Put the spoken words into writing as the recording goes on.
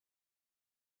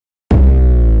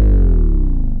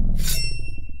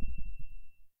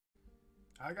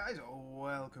Hi guys,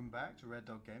 welcome back to Red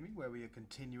Dog Gaming, where we are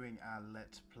continuing our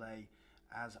Let's Play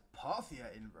as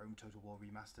Parthia in Rome Total War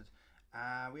Remastered.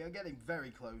 We are getting very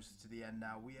close to the end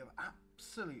now. We have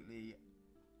absolutely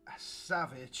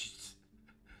savaged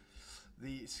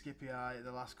the Scipii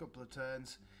the last couple of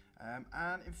turns.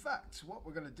 And in fact, what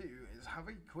we're going to do is have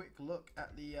a quick look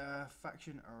at the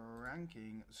faction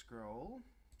ranking scroll.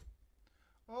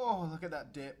 Oh, look at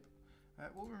that dip.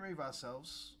 We'll remove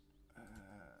ourselves.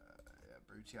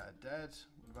 Brutii are dead.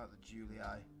 What about the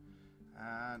Julii?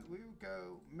 And we will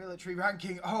go military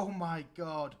ranking. Oh my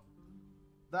god.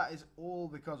 That is all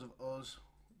because of us.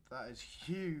 That is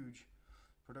huge.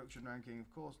 Production ranking,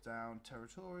 of course, down.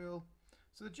 Territorial.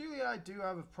 So the Julii do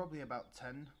have probably about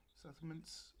 10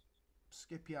 settlements.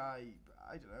 Scipii, I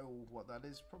don't know what that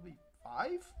is. Probably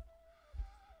 5?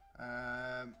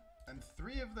 And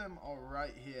 3 of them are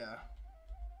right here.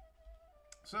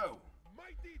 So,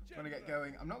 I'm going to get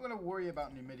going. I'm not going to worry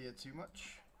about Numidia too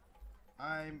much.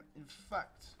 I'm, in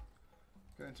fact,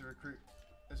 going to recruit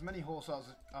as many horse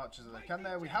archers as I can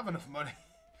there. We have enough money.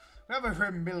 We have over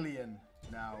 1 million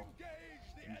now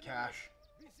in cash.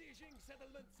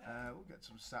 We'll get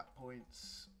some stat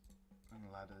points and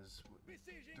ladders.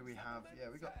 Do we have... Yeah,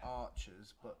 we got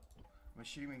archers, but I'm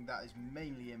assuming that is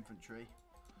mainly infantry.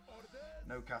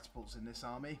 No catapults in this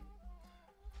army.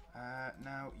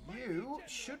 Now, you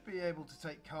should be able to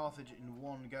take Carthage in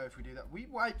one go if we do that. We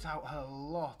wiped out a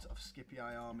lot of Scipii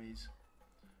armies.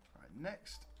 Right,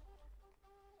 next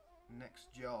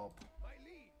job.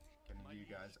 Getting you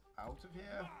guys out of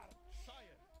here.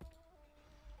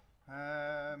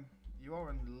 You are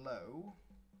on low.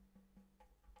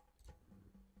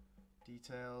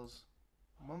 Details.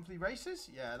 Monthly races?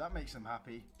 Yeah, that makes them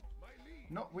happy.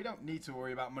 We don't need to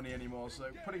worry about money anymore,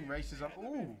 so putting races on...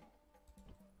 Ooh!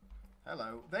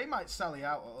 Hello. They might sally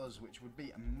out at us, which would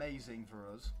be amazing for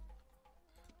us.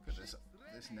 Look at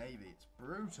this navy. It's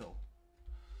brutal.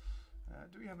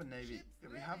 Do we have a navy? Yeah,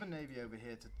 we have a navy over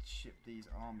here to ship these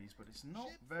armies, but it's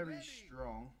not very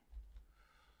strong.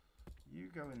 You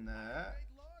go in there.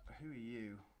 Who are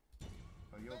you?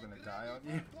 Oh, you're going to die, aren't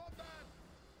you?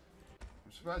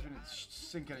 I'm surprised we didn't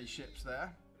sink any ships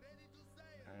there.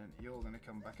 And you're going to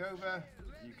come back over.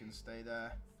 You can stay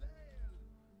there.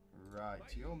 Right,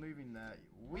 you're moving there.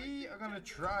 We are going to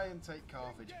try and take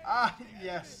Carthage. Ah,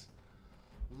 yes!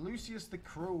 Lucius the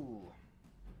Cruel.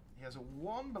 He has a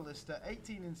 1 ballista,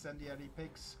 18 incendiary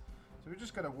pigs. So we're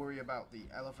just going to worry about the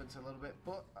elephants a little bit.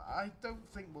 But I don't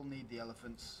think we'll need the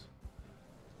elephants.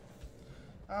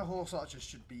 Our horse archers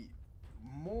should be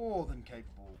more than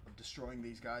capable of destroying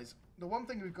these guys. The one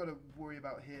thing we've got to worry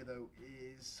about here, though,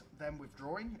 is them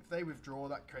withdrawing. If they withdraw,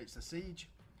 that creates the siege.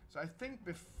 So I think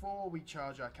before we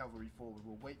charge our cavalry forward,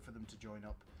 we'll wait for them to join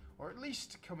up. Or at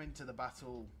least come into the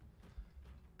battle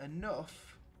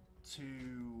enough to,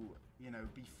 you know,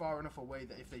 be far enough away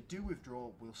that if they do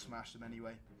withdraw, we'll smash them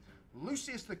anyway.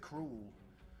 Lucius the Cruel.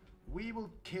 We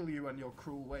will kill you and your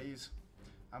cruel ways,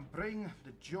 and bring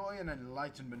the joy and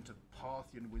enlightenment of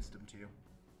Parthian wisdom to you.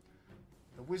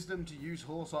 The wisdom to use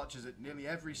horse archers at nearly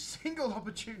every single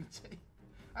opportunity.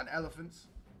 And elephants.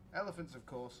 Elephants, of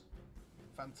course.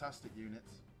 Fantastic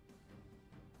units.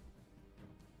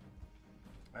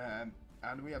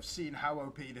 And we have seen how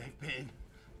OP they've been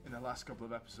in the last couple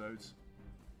of episodes.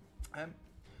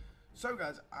 So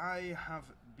guys, I have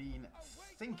been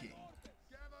thinking.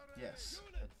 Yes,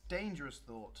 a dangerous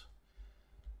thought.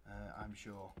 I'm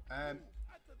sure.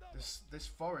 This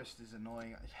forest is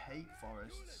annoying. I hate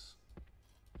forests.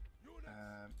 You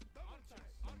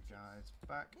guys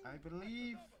back, I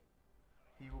believe.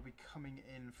 He will be coming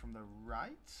in from the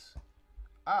right.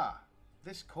 Ah,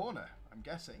 this corner, I'm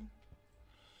guessing.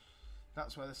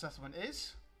 That's where the settlement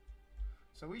is.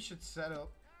 So we should set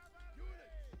up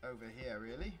over here,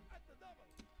 really.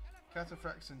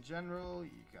 Cataphracts in general,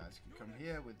 you guys can come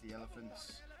here with the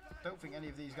elephants. Don't think any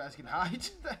of these guys can hide.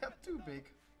 They are too big.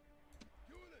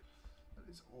 That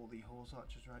is all the horse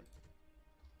archers, right?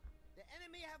 The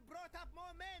enemy have brought up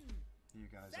more men. You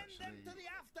guys Send actually them to the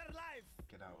afterlife.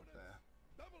 Get out of there.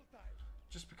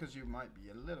 Just because you might be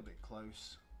a little bit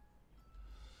close.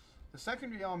 The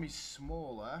secondary army's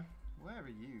smaller. Where are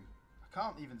you? I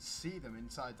can't even see them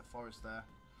inside the forest there.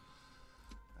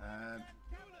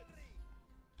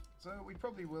 So we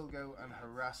probably will go and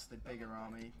harass the bigger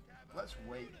army. Let's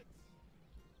wait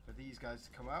for these guys to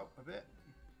come out a bit.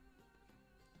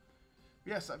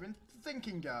 Yes, I've been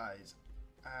thinking, guys.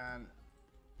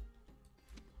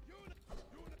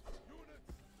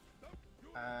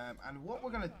 And what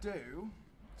we're going to do,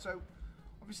 so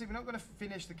obviously we're not going to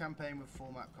finish the campaign with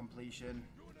full map completion.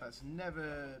 That's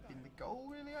never been the goal,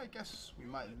 really. I guess we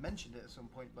might have mentioned it at some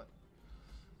point, but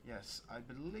Yes, I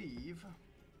believe...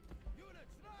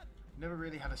 Never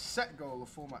really had a set goal of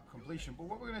full map completion, but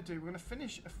what we're going to do, we're going to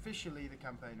finish officially the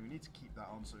campaign. We need to keep that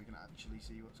on so we can actually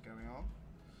see what's going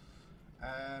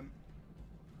on.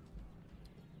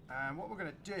 And what we're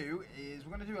going to do is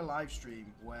we're going to do a live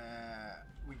stream where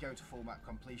we go to full map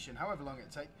completion, however long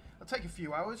it takes. It'll take a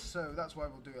few hours, so that's why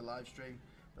we'll do a live stream,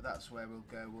 but that's where we'll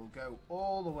go. We'll go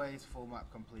all the way to full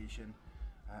map completion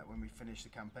when we finish the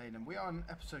campaign. And we are on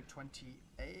episode 29,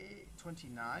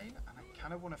 and I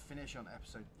kind of want to finish on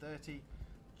episode 30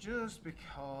 just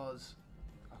because...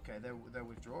 Okay, they're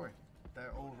withdrawing.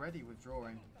 They're already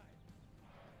withdrawing.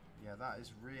 Yeah, that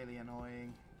is really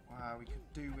annoying. Wow, we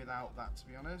could do without that, to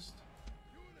be honest.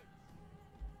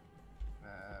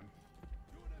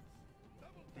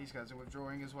 These guys are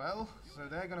withdrawing as well, so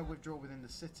they're going to withdraw within the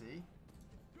city.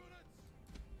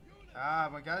 Ah,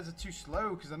 my guys are too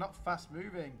slow because they're not fast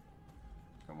moving.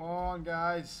 Come on,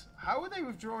 guys. How are they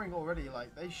withdrawing already?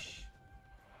 Like,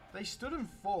 they stood and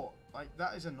fought. Like,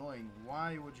 that is annoying.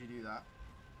 Why would you do that?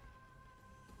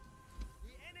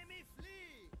 The enemy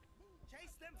flee.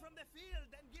 Chase them from the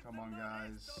field and give Come them on, no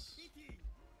guys. rest or pity.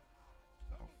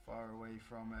 How far away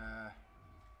from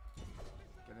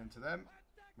get into them?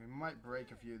 We might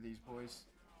break a few of these boys.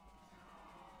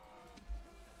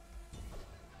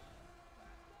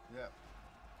 Yep.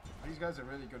 These guys are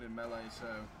really good in melee, so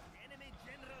Enemy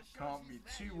general can't shows be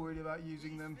his too value. worried about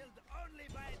using them. Filled only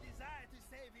by a desire to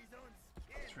save his own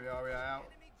skin. Triaria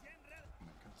out. Enemy general.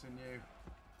 Continue.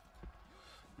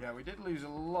 Yeah, we did lose a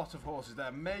lot of horses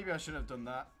there. Maybe I should have done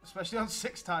that, especially on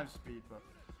 6 times speed, but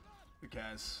who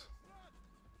cares?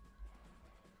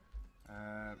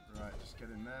 Right, just get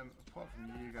in them. Apart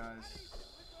from you guys,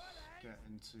 get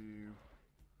into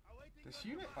this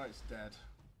unit. Oh, it's dead.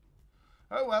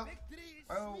 Oh well.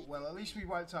 Oh well, at least we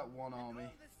wiped out one army.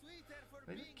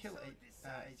 They didn't kill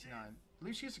 89.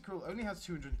 Lucius the Cruel only has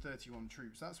 231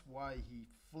 troops. That's why he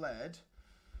fled.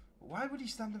 But why would he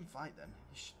stand and fight then?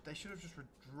 They should have just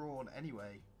withdrawn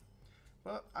anyway.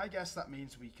 But I guess that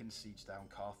means we can siege down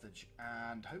Carthage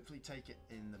and hopefully take it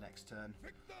in the next turn.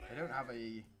 They don't have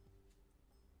a...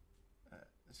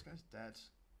 this guy's dead.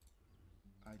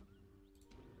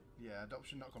 Yeah,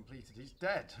 adoption not completed. He's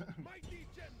dead.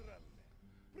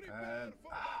 The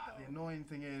annoying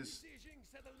thing is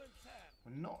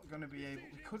we're not going to be able...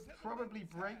 We could probably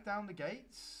break down the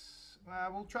gates.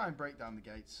 We'll try and break down the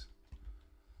gates.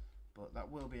 But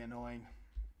that will be annoying,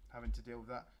 having to deal with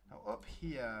that. Now up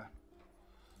here,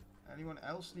 anyone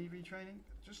else need retraining?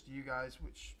 Just you guys,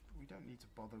 which we don't need to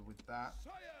bother with that.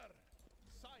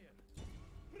 Sire,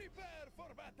 prepare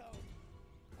for battle.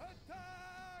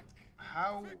 Attack!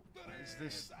 How is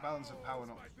this balance of power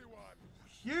not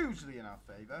hugely in our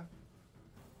favour?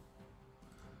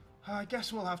 I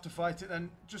guess we'll have to fight it then,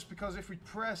 just because if we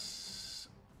press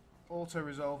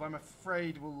auto-resolve, I'm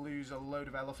afraid we'll lose a load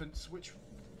of elephants, which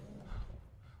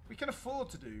we can afford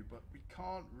to do, but we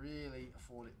can't really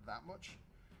afford it that much.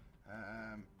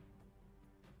 I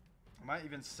might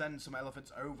even send some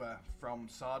elephants over from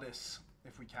Sardis,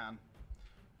 if we can,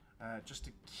 just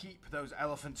to keep those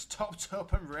elephants topped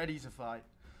up and ready to fight.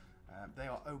 They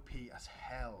are OP as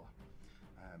hell.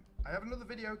 I have another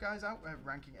video, guys, out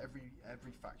ranking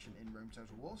every faction in Rome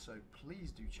Total War, so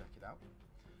please do check it out.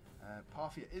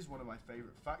 Parthia is one of my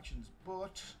favourite factions,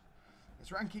 but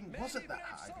its ranking wasn't that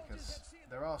high because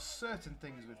there are certain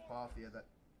things with Parthia that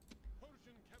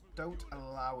don't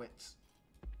allow it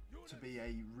to be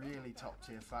a really top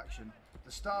tier faction.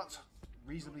 The start's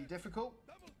reasonably difficult.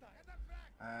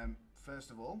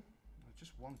 First of all,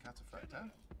 just one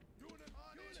cataphractor.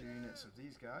 2 units of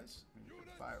these guys. I mean, you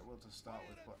can fire at will to start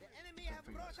with, but I don't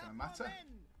think that's going to matter.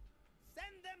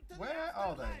 Where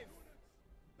are they?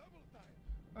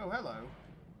 Oh, hello.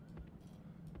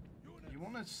 You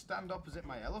want to stand opposite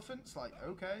my elephants? Like,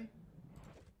 okay.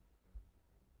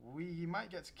 We might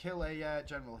get to kill a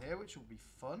general here, which will be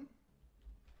fun.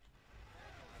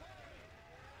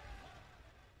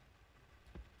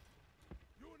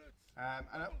 And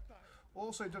I've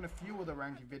also done a few other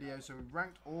ranking videos, so we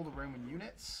ranked all the Roman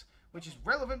units, which is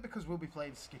relevant because we'll be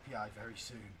playing Scipii very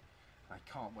soon. I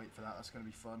can't wait for that, that's going to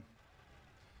be fun.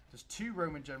 There's 2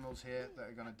 Roman generals here that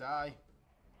are going to die,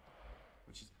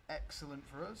 which is excellent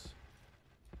for us.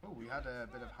 Oh, we had a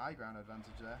bit of high ground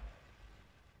advantage there.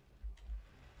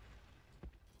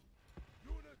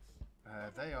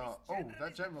 They are... Oh,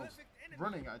 that general's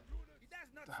running. I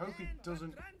hope he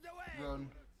doesn't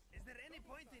run. Is there any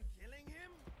point in killing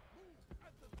him?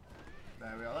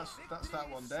 There we are. That's that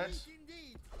one dead.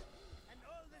 Indeed. And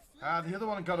all The other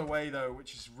one got away though,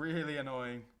 which is really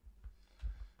annoying.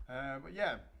 But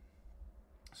yeah.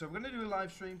 So we're going to do a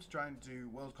live stream to try and do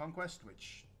World Conquest,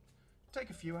 which take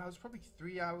a few hours, probably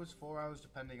 3 hours, 4 hours,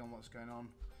 depending on what's going on.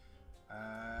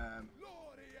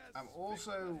 I'm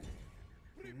also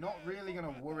not really going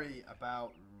to worry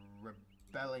about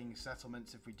rebelling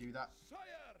settlements if we do that.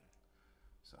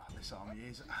 So this army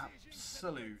is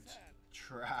absolute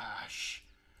trash.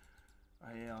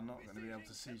 I are not going to be able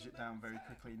to siege it down very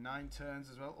quickly. 9 turns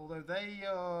as well. Although they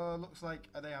looks like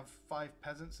they have 5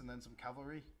 peasants and then some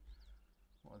cavalry.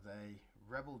 What are they?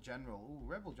 Rebel general. Ooh,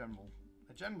 rebel general.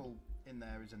 A general in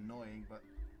there is annoying, but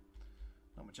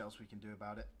not much else we can do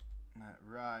about it.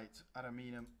 Right,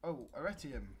 Adaminum. Oh,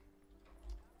 Aretium.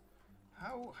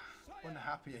 How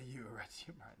unhappy are you,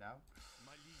 Aretium, right now?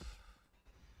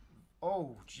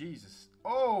 Oh, Jesus.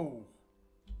 Oh!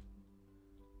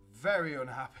 Very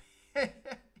unhappy.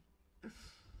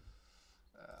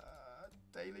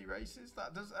 Daily races.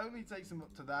 That does only takes them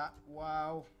up to that.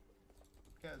 Wow.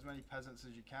 Get as many peasants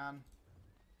as you can.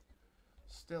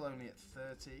 Still only at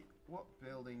 30. What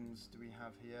buildings do we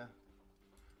have here?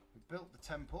 We built the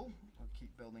temple. We'll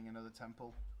keep building another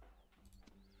temple.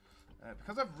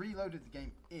 Because I've reloaded the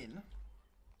game in,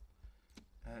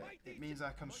 it means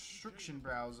our construction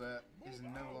browser is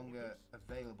no longer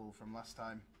available from last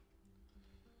time.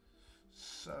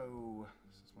 So,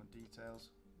 this is more details.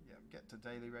 Yeah, get to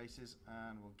daily races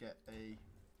and we'll get a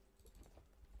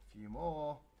few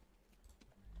more.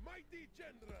 Mighty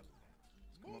general.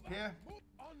 Come up here.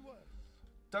 Onward.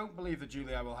 Don't believe that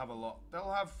Julia will have a lot.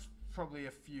 They'll have probably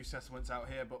a few settlements out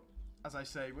here, but as I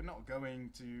say, we're not going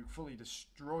to fully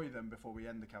destroy them before we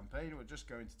end the campaign. We're just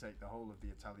going to take the whole of the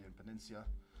Italian peninsula.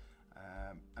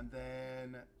 And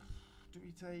then, do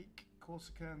we take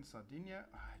Corsica and Sardinia?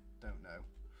 I don't know.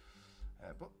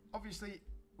 But obviously,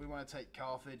 we want to take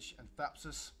Carthage and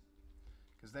Thapsus,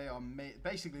 because they are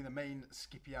basically the main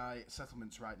Scipii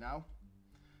settlements right now.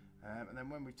 And then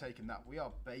when we've taken that, we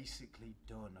are basically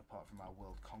done, apart from our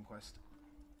world conquest.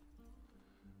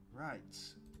 Right.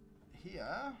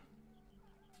 Here,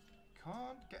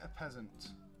 can't get a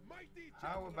peasant.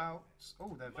 How about...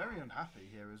 Oh, they're very unhappy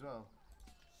here as well.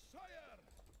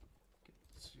 Get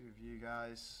 2 of you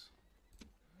guys.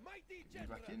 Get you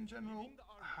back in, General.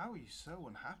 How are you so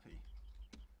unhappy?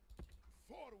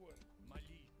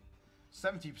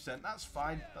 70%, that's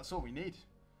fine. That's all we need.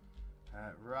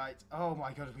 Right. Oh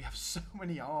my god, we have so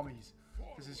many armies.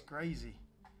 This is crazy.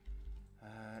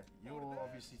 You're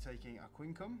obviously taking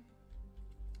Aquincum,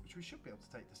 which we should be able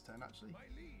to take this turn, actually.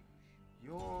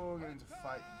 You're going to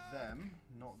fight them.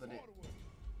 Not that it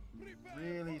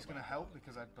really is going to help,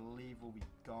 because I believe we'll be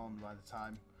gone by the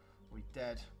time we're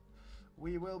dead.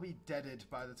 We will be deaded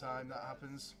by the time that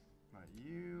happens. Right,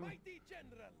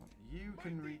 you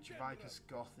can reach Vicus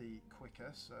Gothi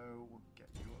quicker, so we'll get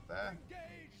you up there.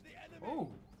 Oh!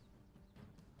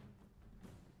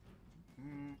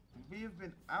 We have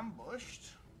been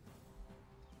ambushed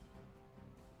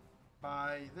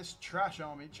by this trash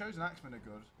army. Chosen Axemen are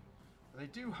good. But they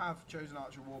do have Chosen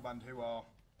Archer Warband, who are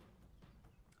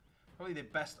probably the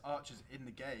best archers in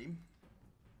the game.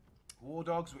 War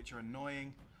Dogs, which are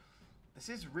annoying. This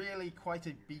is really quite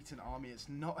a beaten army. It's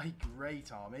not a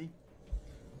great army,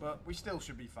 but we still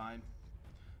should be fine.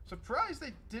 Surprised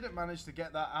they didn't manage to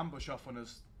get that ambush off on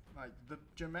us. Like, the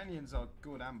Germanians are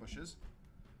good ambushers.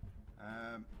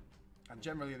 And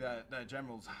generally their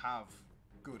generals have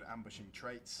good ambushing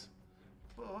traits.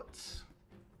 But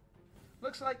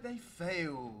looks like they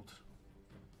failed.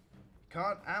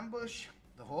 Can't ambush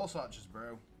the horse archers,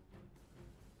 bro.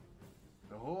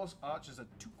 The horse archers are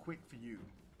too quick for you.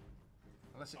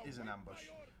 Unless it is an ambush.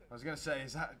 I was going to say,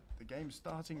 is that the game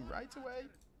starting right away?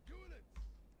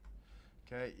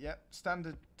 Okay, yep.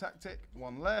 Standard tactic.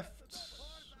 1 left.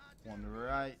 1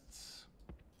 right.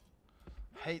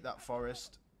 Hate that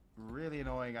forest. Really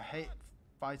annoying. I hate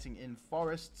fighting in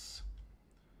forests.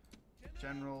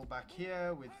 General back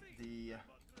here with the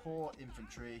poor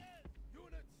infantry.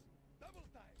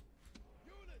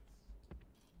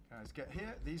 Guys, get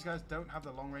here. These guys don't have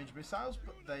the long-range missiles,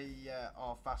 but they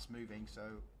are fast-moving, so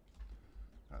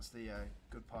that's the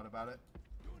good part about it.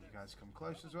 You guys come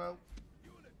close as well.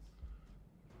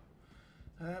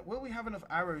 Will we have enough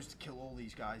arrows to kill all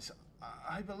these guys?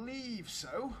 I believe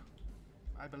so.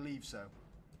 I believe so.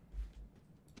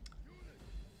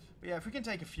 But yeah, if we can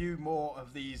take a few more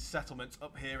of these settlements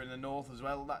up here in the north as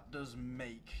well, that does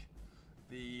make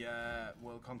the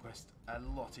world conquest a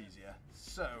lot easier.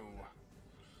 So,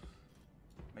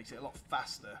 makes it a lot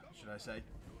faster, should I say.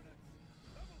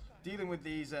 Dealing with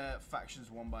these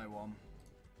factions one by one.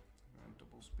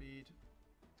 Double speed.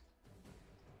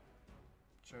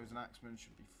 Chosen Axemen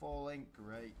should be falling.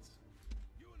 Great.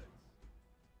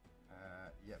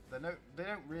 Yep, they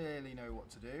don't really know what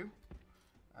to do,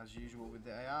 as usual with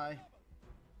the AI.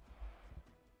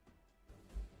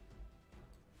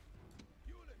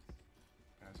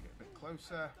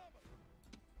 closer.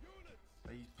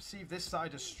 They perceive this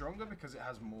side as stronger because it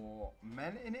has more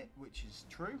men in it, which is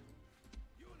true.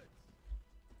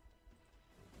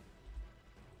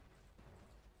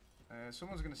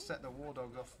 Someone's going to set the war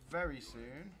dogs off very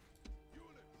soon.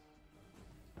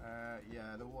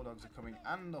 Yeah, the war dogs are coming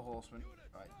and the horsemen.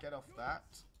 Right, get off that.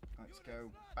 Let's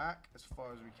go back as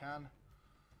far as we can.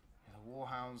 Yeah, the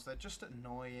warhounds, they're just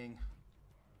annoying.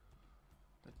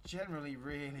 They're generally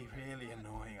really, really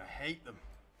annoying. I hate them.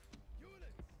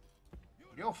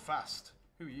 You're fast.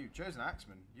 Who are you? Chosen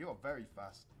Axeman. You're very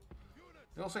fast.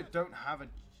 They also don't have a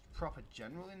proper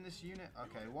general in this unit.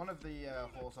 Okay, one of the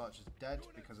horse archers dead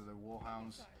because of the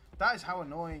warhounds. That is how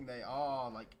annoying they are.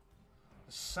 Like,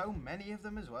 there's so many of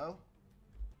them as well.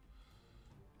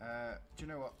 Do you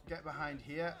know what? Get behind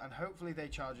here and hopefully they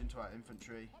charge into our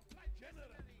infantry.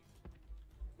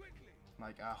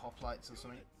 Like our hoplites or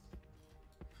something.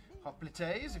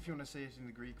 Hoplites, if you want to say it in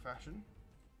the Greek fashion.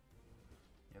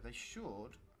 Yeah, they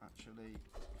should actually.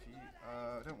 If you,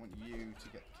 I don't want you to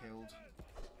get killed.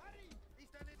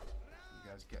 You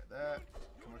guys get there.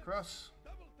 Come across.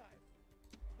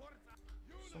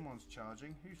 Someone's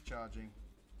charging. Who's charging?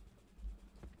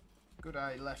 Good,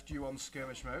 I left you on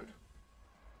skirmish mode.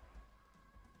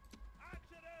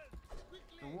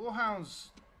 The warhounds,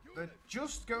 they're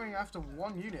just going after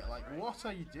one unit. Like, what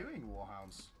are you doing,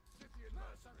 warhounds?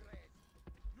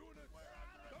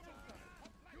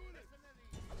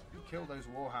 Kill those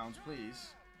warhounds,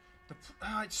 please.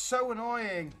 It's so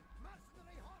annoying.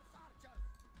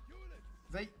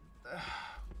 They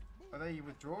are they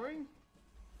withdrawing?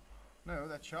 No,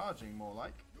 they're charging more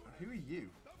like. Who are you?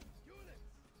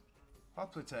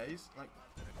 Hoplites, like.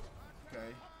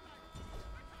 Okay.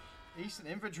 Eastern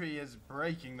infantry is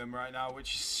breaking them right now,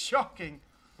 which is shocking.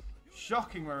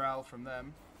 Shocking morale from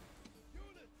them.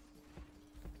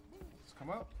 Let's come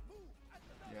up.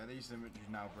 Yeah, the Eastern infantry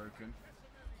is now broken.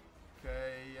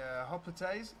 Okay,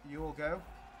 Hoplites, you all go.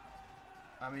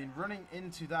 I mean, running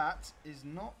into that is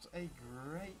not a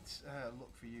great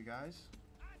look for you guys.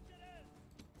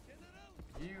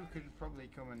 You could probably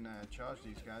come and charge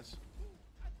these guys.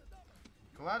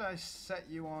 Glad I set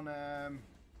you on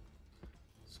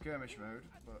skirmish mode,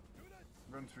 but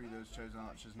run through those chosen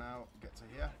archers now. Get to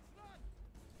here.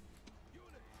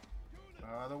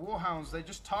 The warhounds, they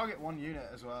just target one unit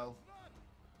as well.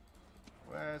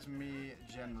 Where's me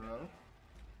general?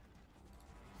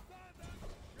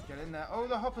 Get in there. Oh,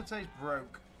 the hoplites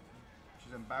broke, which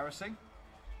is embarrassing.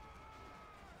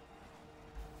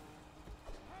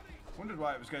 Wondered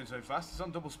why it was going so fast. It's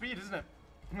on double speed, isn't it?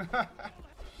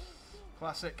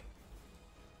 Classic.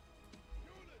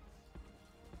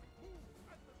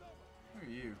 Who are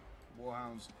you?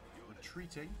 Warhounds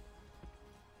retreating.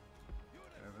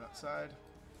 Get over that side.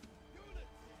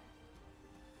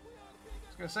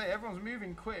 I was going to say, everyone's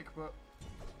moving quick, but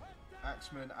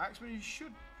Axeman, you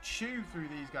should chew through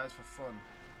these guys for fun.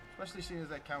 Especially seeing as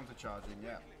they're counter-charging,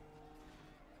 yeah.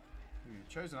 Ooh,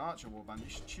 chosen archer warband, you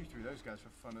should chew through those guys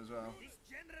for fun as well. This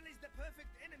general is the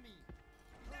perfect enemy.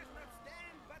 He does not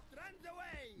stand, but runs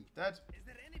away. Dead. Is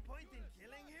there any point in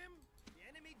killing him? The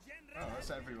enemy general. Oh, that's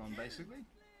everyone, basically.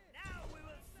 Now we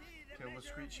will see the Kill the measure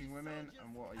of screeching these women, soldiers.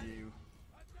 and what are you?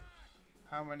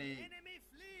 How many? Enemy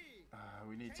flee.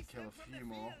 We need to Chase kill them a from few the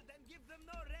more. field and give them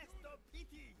no rest or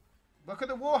pity. Look at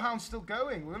the warhounds still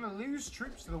going. We're going to lose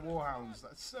troops to the warhounds.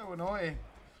 That's so annoying.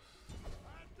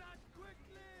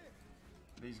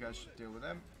 These guys should deal with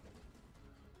them.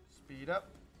 Speed up.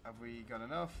 Have we got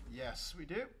enough? Yes, we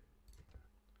do.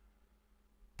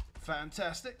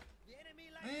 Fantastic. The enemy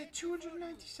lies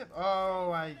 297.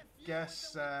 Oh, I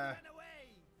guess. This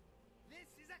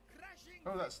is a crashing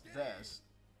Oh, that's victory. theirs.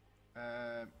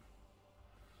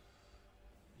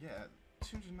 Yeah,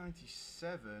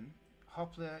 297.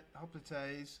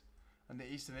 Hoplites and the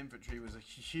Eastern Infantry was a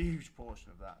huge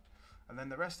portion of that. And then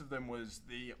the rest of them was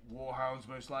the Warhounds,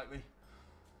 most likely.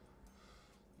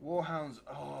 Warhounds,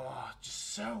 oh,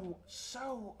 just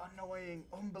so annoying.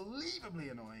 Unbelievably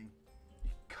annoying.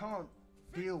 You can't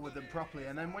deal with them properly.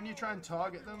 And then when you try and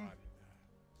target them...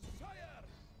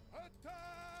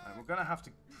 Right, we're going to have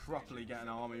to properly get an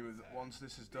army with once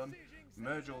this is done.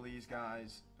 Merge all these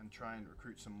guys and try and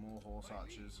recruit some more horse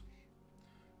archers.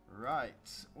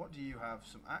 Right, what do you have?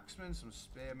 Some axemen, some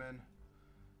spearmen.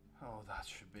 Oh, that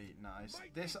should be nice.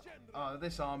 This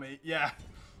army, yeah.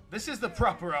 This is the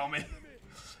proper army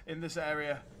in this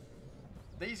area.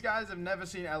 These guys have never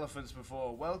seen elephants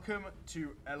before. Welcome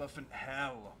to elephant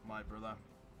hell, my brother.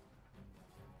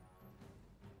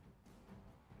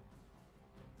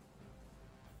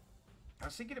 I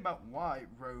was thinking about why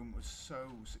Rome was so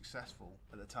successful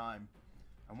at the time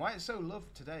and why it's so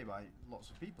loved today by lots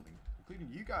of people,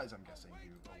 including you guys, I'm guessing,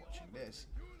 who are watching this.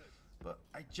 But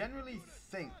I generally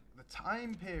think the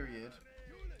time period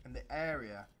and the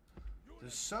area,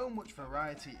 there's so much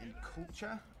variety in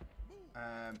culture,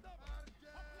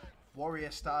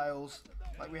 warrior styles.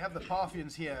 Like we have the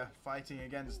Parthians here fighting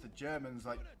against the Germans.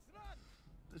 Like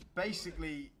there's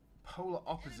basically polar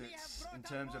opposites in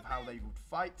terms of how they would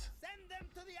fight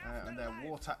and their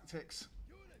war tactics.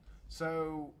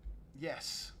 So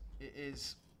yes, it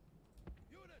is.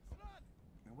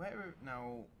 Where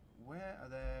are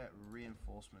their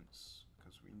reinforcements?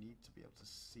 Because we need to be able to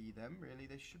see them. Really,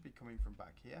 they should be coming from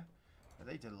back here. Are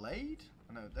they delayed?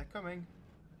 Oh, no, they're coming.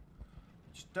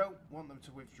 Just don't want them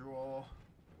to withdraw.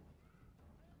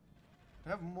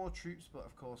 We have more troops, but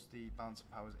of course the balance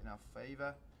of power is in our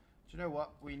favour. Do you know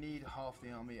what? We need half the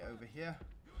army over here.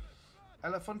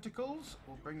 Elephanticals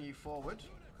will bring you forward,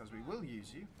 because we will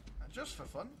use you. Just for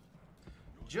fun.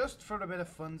 Just for a bit of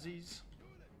funsies.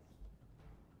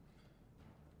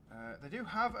 They do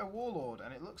have a warlord,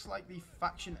 and it looks like the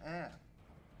faction heir.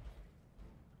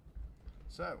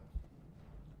 So,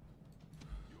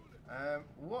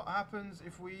 what happens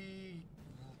if we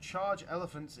charge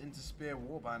elephants into spear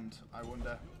warband, I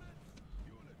wonder?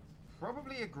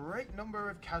 Probably a great number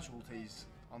of casualties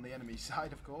on the enemy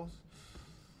side, of course.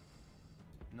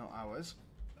 Not ours.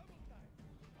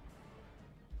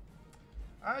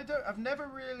 I've never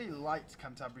really liked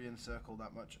Cantabrian Circle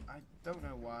that much. I don't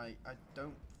know why. I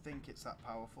don't think it's that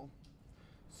powerful.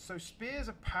 So spears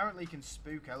apparently can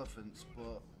spook elephants,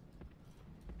 but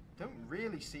don't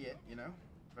really see it, you know,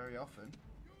 very often.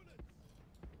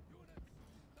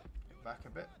 Back a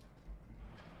bit.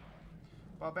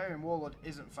 Barbarian Warlord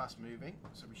isn't fast moving,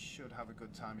 so we should have a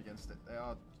good time against it. They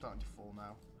are starting to fall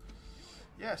now.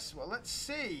 Yes, well, let's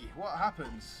see what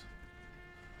happens.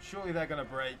 Surely they're going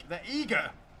to break. They're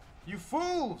eager! You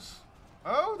fools!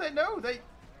 Oh, they know. They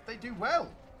do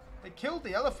well. They killed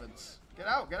the elephants. Get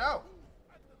out, get out.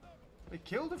 They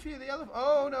killed a few of the elephants.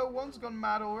 Oh, no, one's gone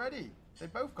mad already. They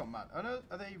both gone mad. Oh, no,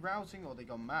 are they routing or they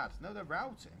gone mad? No, they're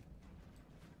routing.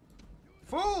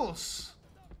 Fools!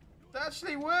 That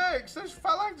actually works. Those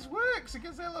phalanx works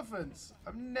against elephants.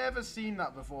 I've never seen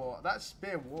that before. That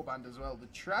spear warband as well. The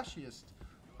trashiest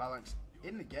phalanx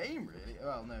in the game, really.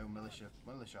 Well, no, militia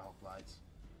hoplites.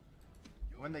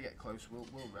 When they get close, we'll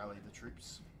rally the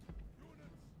troops.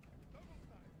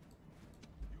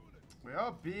 We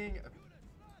are being a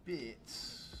bit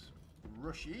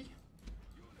rushy,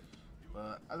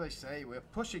 but as I say, we're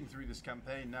pushing through this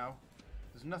campaign now.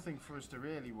 There's nothing for us to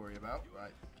really worry about.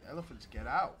 Right, elephants, get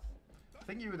out. I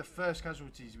think you were the first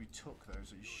casualties we took, though,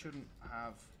 so you shouldn't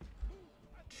have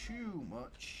too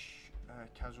much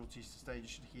casualties to stay. You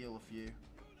should heal a few.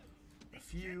 A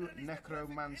few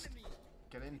necromanced.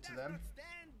 Get into them.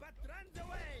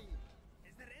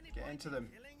 Get into them.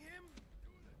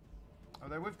 Oh,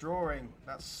 they're withdrawing.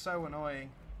 That's so annoying.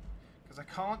 Because I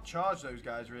can't charge those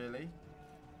guys, really.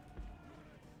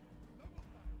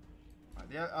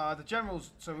 Right, the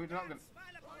general's... So we're not going to...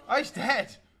 Oh, he's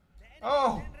dead!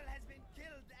 Oh!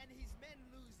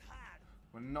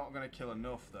 We're not going to kill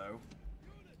enough, though.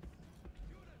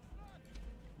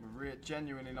 We're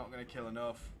genuinely not going to kill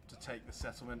enough to take the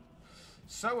settlement.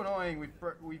 So annoying.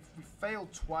 We've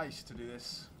failed twice to do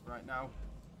this right now.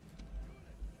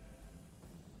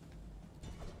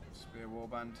 Spear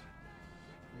warband.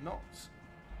 Not.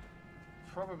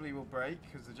 Probably will break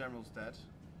because the general's dead.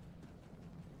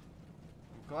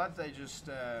 I'm glad they just...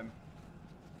 they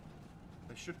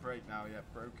should break now. Yeah,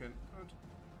 broken. Good.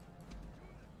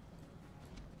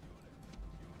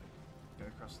 Go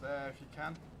across there if you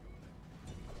can.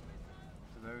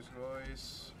 To those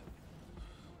guys.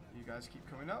 You guys keep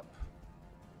coming up.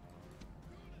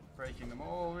 Breaking them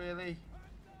all, really.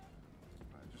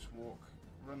 Right, just walk,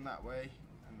 run that way,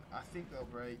 and I think they'll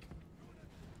break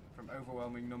from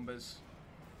overwhelming numbers.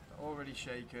 They're already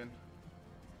shaken.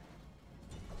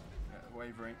 Yeah, they're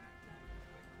wavering.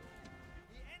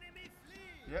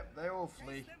 Yep, they all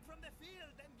flee.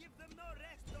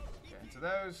 Get into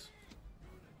those.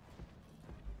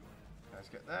 Guys,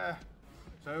 get there.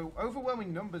 So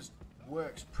overwhelming numbers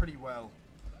works pretty well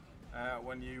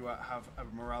when you have a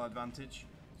morale advantage.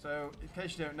 So in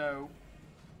case you don't know,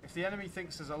 if the enemy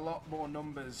thinks there's a lot more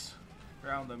numbers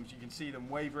around them, you can see them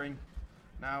wavering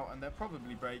now, and they'll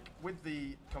probably break with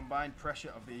the combined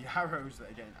pressure of the arrows that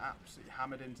are getting absolutely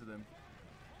hammered into them.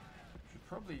 Should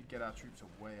probably get our troops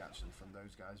away actually from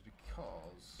those guys,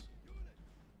 because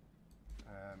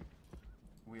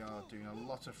we are doing a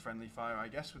lot of friendly fire, I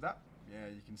guess, with that. Yeah,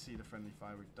 you can see the friendly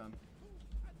fire we've done.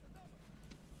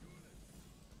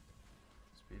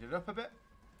 Speed it up a bit.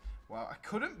 Wow, I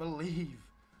couldn't believe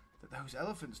that those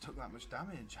elephants took that much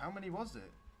damage. How many was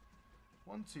it?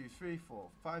 1, 2, 3, 4,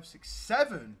 5, 6,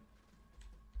 7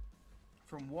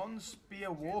 from one spear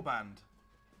warband.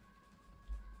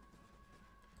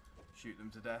 Shoot them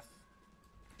to death.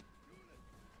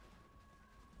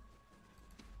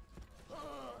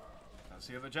 That's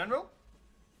the other general.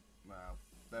 Well,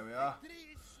 there we are.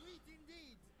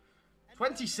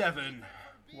 27.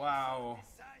 Wow.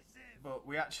 But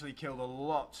we actually killed a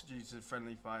lot due to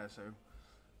friendly fire. So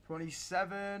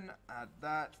 27, add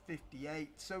that,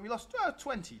 58. So we lost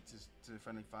 20 to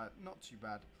friendly fire. Not too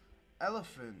bad.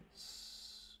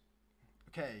 Elephants.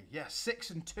 Okay, yeah, 6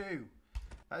 and 2.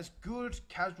 That's good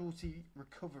casualty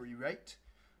recovery rate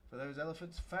for those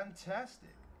elephants.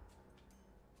 Fantastic.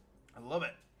 I love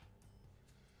it.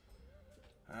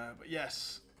 But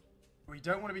yes, we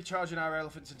don't want to be charging our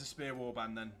elephants into spear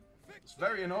warband then. It's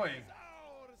very annoying.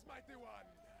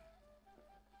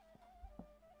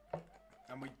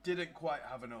 And we didn't quite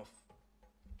have enough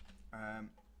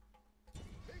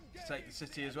to take the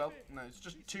city as well. No, it's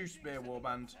just 2 spear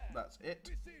warband. That's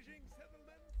it.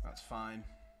 That's fine.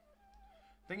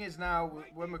 Thing is now,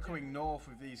 when we're coming north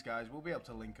with these guys, we'll be able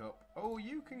to link up. Oh,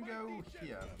 you can go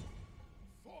here.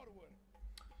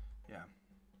 Yeah.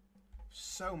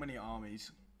 So many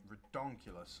armies.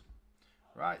 Redonkulous.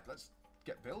 Right, let's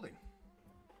get building.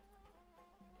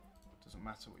 Doesn't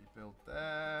matter what you build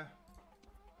there.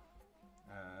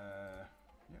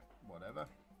 Yeah, whatever.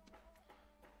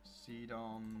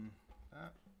 Sidon.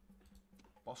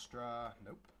 Bostra.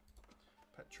 Nope.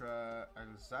 Petra.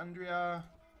 Alexandria.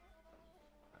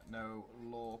 No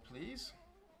law, please.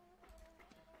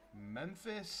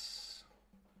 Memphis.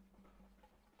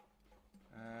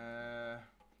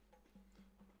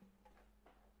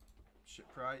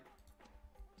 Shipwright.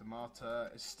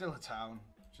 Demarta is still a town,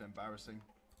 which is embarrassing.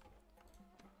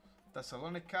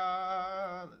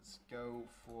 Thessalonica. Let's go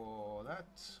for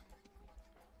that.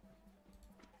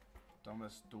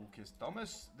 Domus, Dulcis,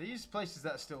 Domus. These places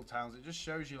that are still towns, it just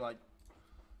shows you like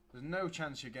there's no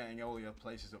chance you're getting all your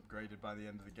places upgraded by the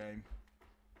end of the game.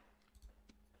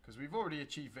 Because we've already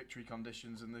achieved victory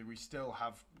conditions and we still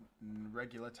have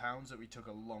regular towns that we took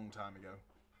a long time ago.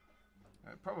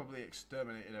 Probably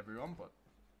exterminated everyone, but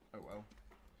oh well.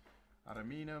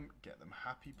 Ariminum, get them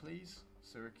happy please.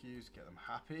 Syracuse, get them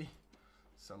happy.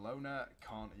 Salona,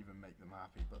 can't even make them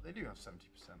happy, but they do have 70%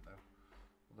 though.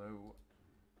 Although,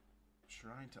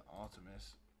 Shrine to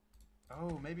Artemis.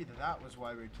 Oh, maybe that was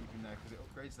why we're keeping there, because it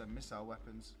upgrades their missile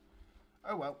weapons.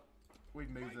 Oh well, we've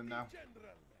moved them now.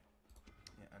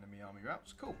 Yeah, enemy army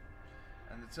routes, cool.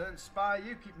 And the turn, spy,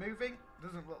 you keep moving.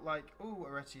 Doesn't look like, ooh,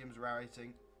 Arretium's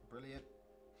rioting. Brilliant.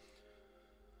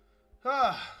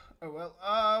 Ah, oh well,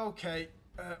 okay.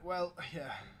 Well,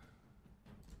 yeah.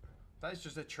 That's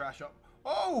just a trash up.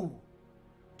 Oh!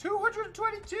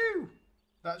 222!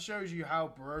 That shows you how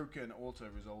broken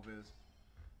auto-resolve is.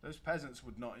 Those peasants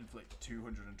would not inflict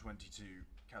 222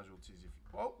 casualties if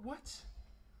you... Oh, what?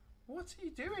 What are you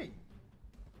doing?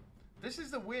 This is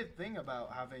the weird thing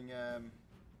about having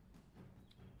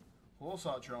horse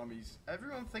archer armies.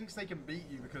 Everyone thinks they can beat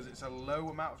you because it's a low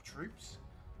amount of troops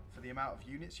for the amount of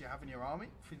units you have in your army.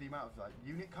 For the amount of like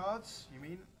unit cards, you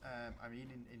mean? I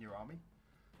mean in your army.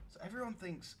 So everyone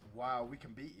thinks, wow, we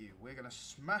can beat you. We're going to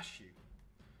smash you.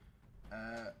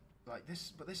 Like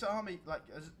this, but this army, like,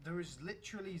 there is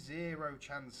literally 0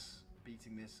 chance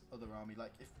beating this other army.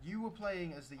 Like, if you were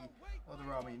playing as the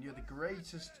other army and you're the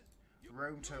greatest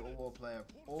Rome Total War player of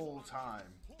all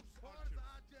time,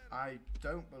 I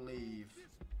don't believe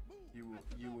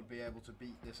you would be able to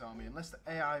beat this army unless the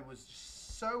AI was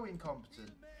so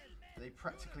incompetent they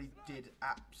practically did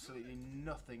absolutely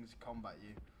nothing to combat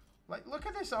you. Like, look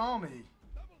at this army.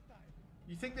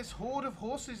 You think this horde of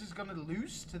horses is going to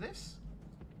lose to this?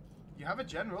 You have a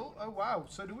general? Oh wow,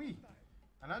 so do we.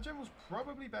 And our general's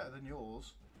probably better than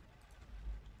yours.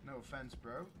 No offense,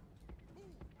 bro.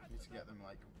 Need to get them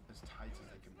like as tight as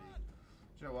they can be.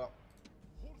 Do you know what?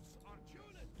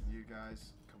 You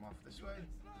guys come off this way.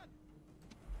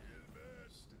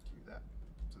 Stick you there,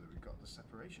 so that we've got the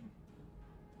separation.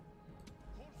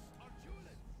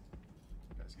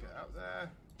 You guys get out there.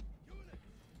 You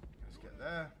guys get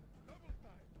there.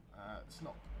 It's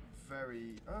not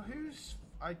very... Oh, who's...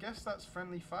 I guess that's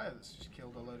friendly fire that's just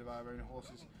killed a load of our own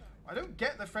horses. I don't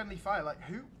get the friendly fire. Like,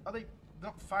 who... Are they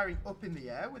not firing up in the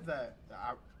air with their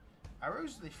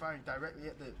arrows? Are they firing directly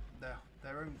at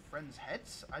their own friends'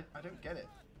 heads? I don't get it.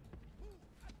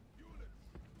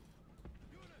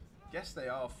 Guess they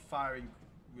are firing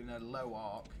in a low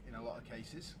arc in a lot of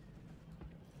cases.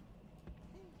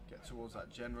 Get towards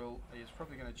that general. He's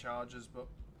probably going to charge us, but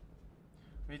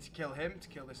we need to kill him to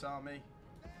kill this army.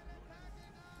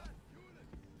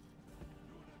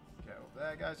 up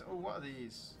there, guys. Oh, what are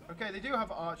these? Okay, they do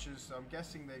have archers, so I'm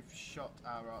guessing they've shot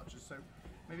our archers. So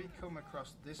maybe come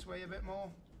across this way a bit more.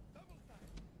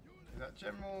 That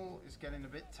general is getting a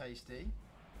bit tasty.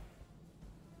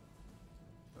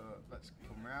 But let's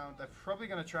come round. They're probably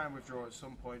going to try and withdraw at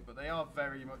some point, but they are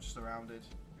very much surrounded.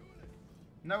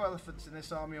 No elephants in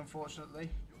this army, unfortunately,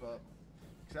 but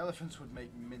because elephants would make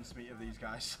mincemeat of these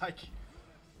guys. Like,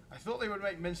 I thought they would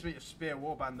make mincemeat of spear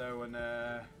warband though, and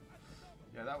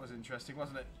yeah, that was interesting,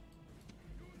 wasn't it?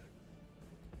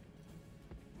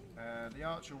 The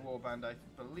archer warband, I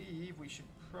believe we should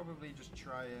probably just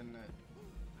try and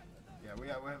yeah,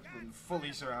 we're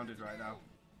fully surrounded right now.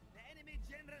 The enemy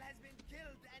general has been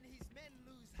killed and his men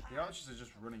lose heart. The archers are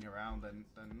just running around and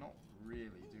they're not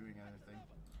really doing anything.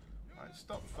 Alright,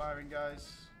 stop firing,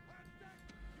 guys.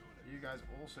 You guys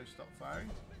also stop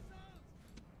firing.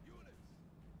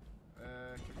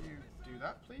 Can you do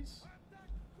that, please?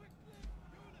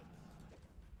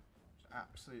 Just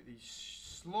absolutely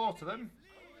slaughter them.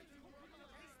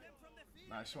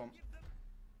 Nice one.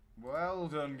 Well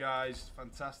done, guys.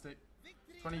 Fantastic.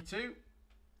 22.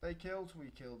 They killed.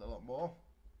 We killed a lot more.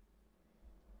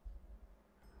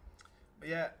 But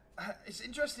yeah, it's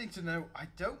interesting to know. I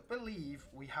don't believe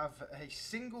we have a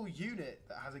single unit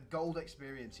that has a gold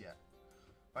experience yet.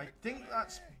 I think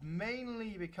that's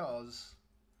mainly because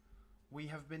we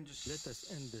have been just Let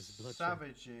us end this bloodshed.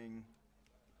 savaging.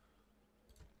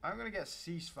 I'm going to get a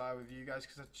ceasefire with you guys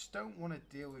because I just don't want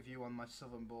to deal with you on my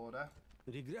southern border.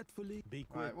 Regretfully, be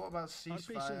quick. Right, what about patience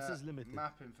ceasefire, is limited.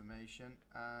 map information,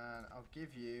 and I'll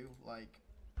give you like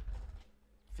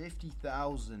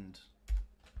 50,000.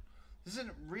 This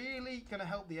isn't really going to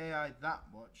help the AI that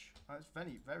much. That's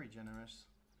very, very generous.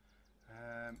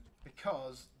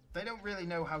 Because they don't really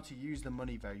know how to use the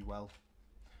money very well.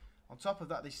 On top of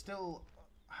that, they still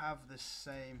have the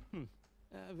same...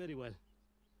 Very well.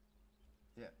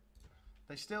 Yeah.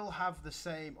 They still have the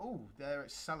same... Oh, there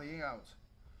it's sallying out.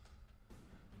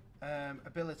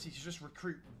 Ability to just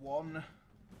recruit one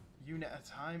unit at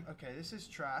a time. Okay, this is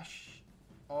trash.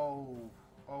 Oh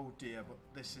dear, but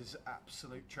this is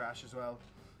absolute trash as well.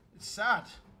 It's sad.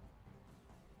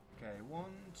 Okay, 1,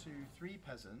 2, 3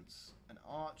 peasants, an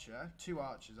archer, 2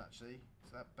 archers actually.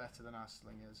 Is that better than our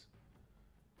slingers?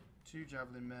 2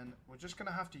 javelin men. We're just going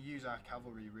to have to use our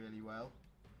cavalry really well.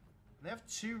 And they have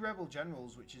 2 rebel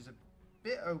generals, which is a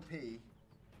bit OP.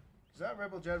 Because that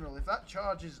rebel general, if that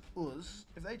charges us,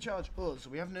 if they charge us,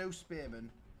 we have no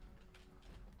spearmen.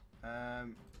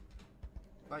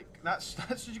 Like, that's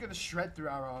just going to shred through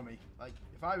our army. Like,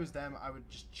 if I was them, I would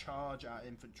just charge our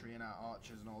infantry and our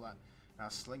archers and all that, and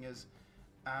our slingers,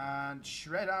 and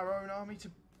shred our own army to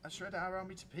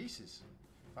pieces.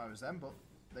 If I was them, but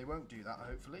they won't do that,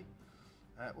 hopefully.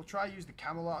 We'll try use the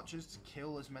camel archers to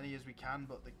kill as many as we can,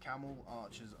 but the camel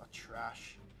archers are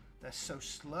trash. They're so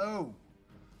slow.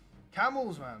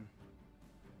 Camels, man.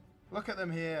 Look at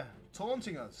them here,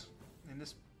 taunting us in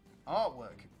this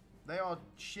artwork. They are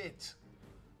shit.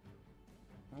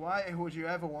 Why would you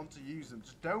ever want to use them?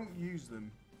 Just don't use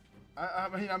them. I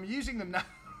mean, I'm using them now.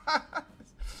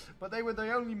 But they were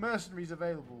the only mercenaries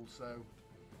available, so...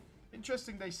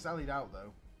 Interesting they sallied out,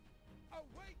 though.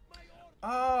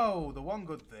 Oh, the one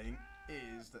good thing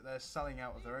is that they're selling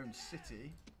out of their own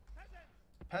city.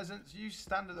 Peasants, you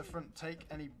stand at the front, take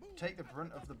the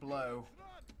brunt of the blow.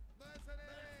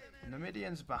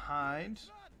 Numidians behind.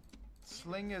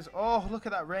 Slingers, oh, look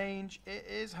at that range. It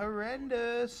is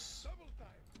horrendous.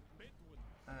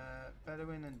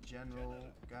 Bedouin and general,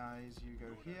 guys, you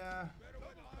go here.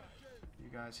 You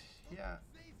guys here.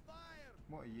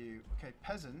 What are you? Okay,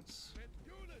 peasants.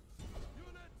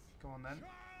 Go on then.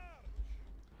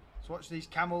 Let's watch these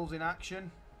camels in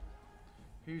action.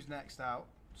 Who's next out?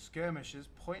 Skirmishers.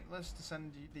 Pointless to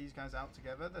send these guys out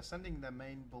together. They're sending their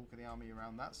main bulk of the army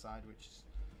around that side, which is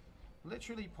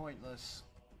literally pointless.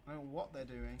 I don't know what they're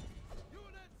doing.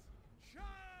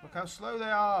 Look how slow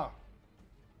they are.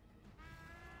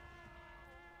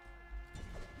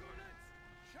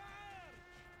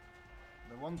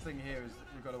 The one thing here is that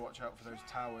we've got to watch out for those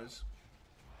towers.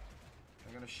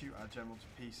 They're going to shoot our general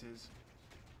to pieces.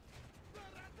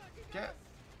 Get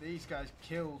these guys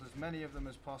killed, as many of them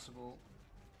as possible.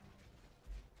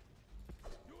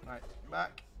 Right,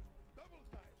 back.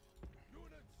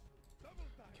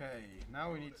 Okay,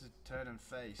 now we need to turn and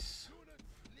face.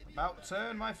 About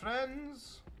turn, my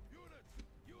friends!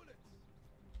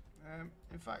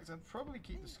 In fact, I'd probably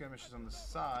keep the skirmishers on the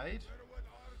side.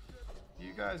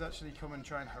 You guys actually come and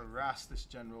try and harass this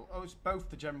general. Oh, it's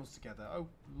both the generals together. Oh,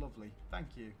 lovely. Thank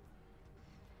you.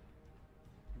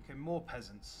 Okay, more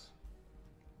peasants.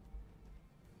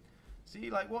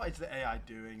 See, like, what is the AI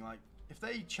doing? Like, if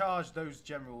they charged those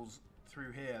generals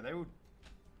through here, they would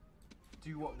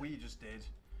do what we just did.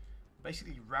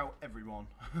 Basically rout everyone.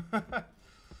 Move at the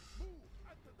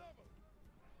double.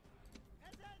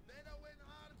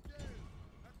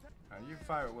 You can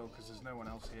fire at will because there's no one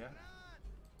else here.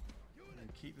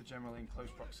 And keep the general in close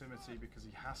proximity because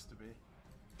he has to be.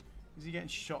 Is he getting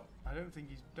shot? I don't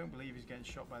believe he's getting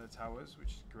shot by the towers, which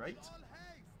is great.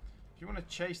 If you want to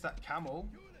chase that camel,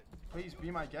 please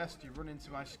be my guest. You run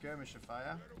into my skirmisher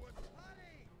fire.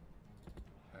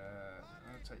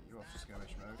 I'll take you off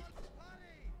skirmish mode.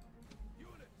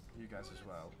 You guys as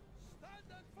well.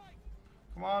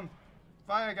 Come on,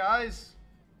 fire, guys!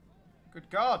 Good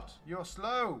God, you're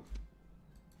slow.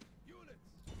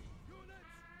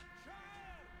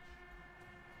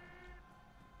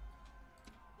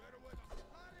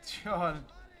 God,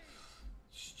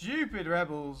 stupid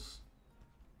rebels.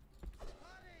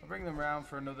 I'll bring them round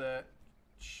for another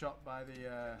shot by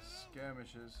the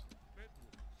skirmishers.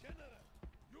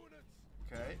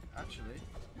 Okay, actually,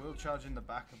 we'll charge in the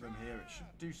back of them here. It should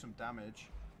do some damage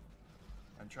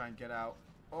and try and get out.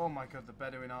 Oh my God, the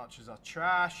Bedouin archers are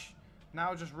trash.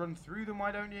 Now just run through them,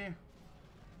 why don't you?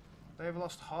 They've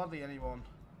lost hardly anyone.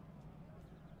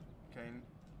 Okay,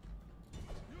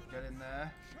 get in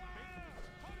there.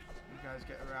 You guys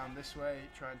get around this way,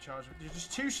 try and charge them. You're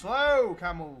just too slow,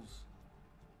 camels.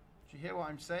 Do you hear what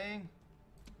I'm saying?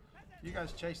 You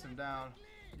guys chase them down.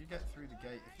 You get through the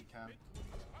gate if you can.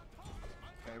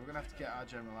 Okay, we're going to have to get our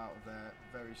general out of there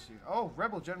very soon. Oh,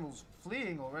 rebel general's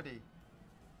fleeing already.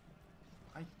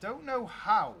 I don't know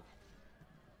how.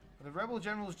 Are the rebel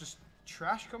generals just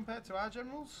trash compared to our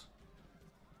generals?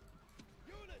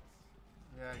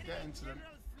 Yeah, get into them.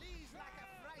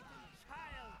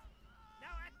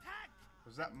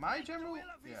 Was that my general?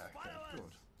 Yeah, okay,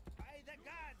 good. By the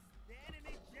gods, the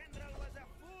enemy general was a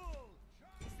fool.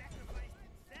 He sacrificed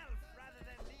himself rather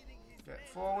than leading his Get men.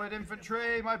 forward,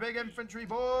 infantry, my big infantry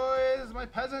boys, my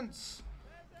peasants.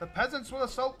 The peasants will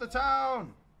assault the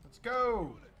town. Let's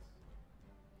go.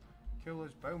 Kill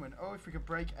those bowmen. Oh, if we could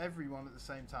break everyone at the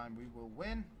same time, we will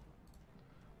win.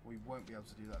 We won't be able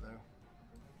to do that though.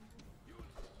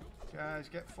 Guys,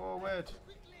 get forward.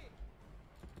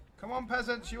 Come on,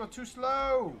 peasants, you are too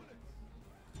slow.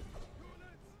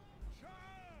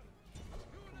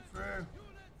 Come through.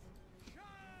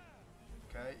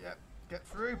 Okay, yep. Get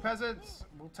through, peasants.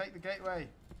 We'll take the gateway.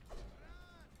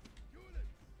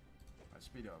 Let's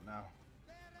speed it up now.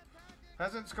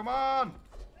 Peasants, come on.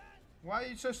 Why are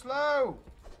you so slow?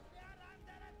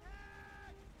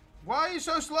 Why are you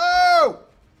so slow?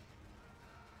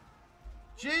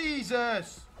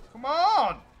 Jesus. Come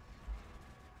on.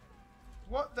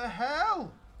 What the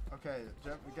hell? Okay,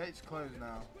 the gate's closed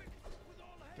now.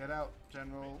 Get out,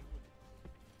 General.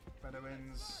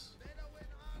 Bedouins.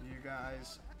 You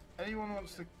guys. Anyone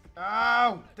wants to...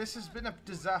 Ow! This has been a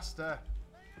disaster.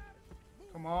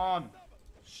 Come on.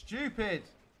 Stupid.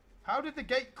 How did the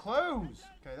gate close?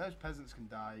 Okay, those peasants can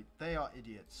die. They are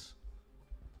idiots.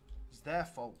 It's their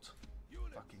fault.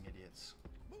 Fucking idiots.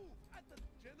 I'm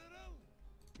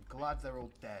glad they're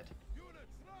all dead.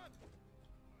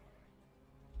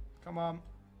 Come on.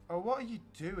 Oh, what are you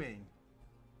doing?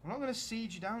 I'm not going to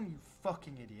siege you down, you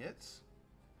fucking idiots.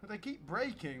 But they keep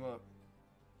breaking, look.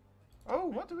 Oh,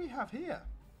 what do we have here?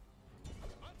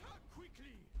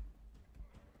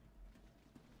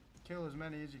 Kill as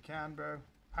many as you can, bro.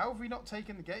 How have we not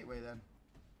taken the gateway, then?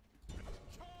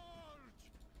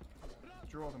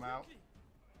 Draw them out.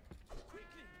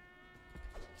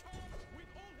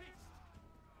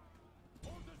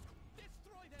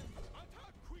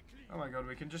 Oh my god,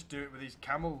 we can just do it with these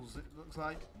camels, it looks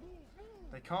like.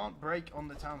 They can't break on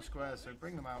the town square, so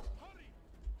bring them out.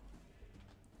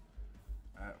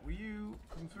 Will you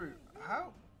come through?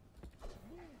 How?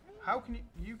 How can you...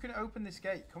 You can open this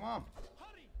gate, come on.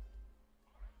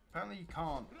 Apparently you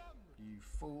can't, you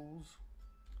fools.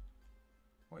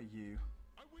 What are you?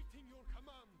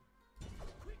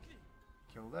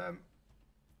 Kill them.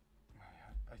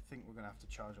 I think we're going to have to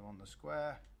charge them on the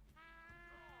square.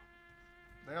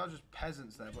 They are just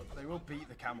peasants there, but they will beat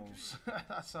the camels.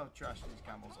 That's how trash these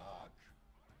camels are.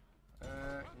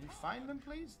 Can you find them,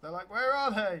 please? They're like, where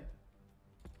are they?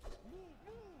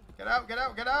 Get out, get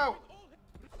out, get out!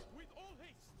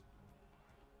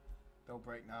 They'll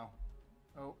break now.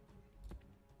 Oh.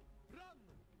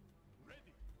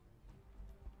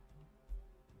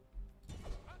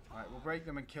 Alright, we'll break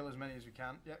them and kill as many as we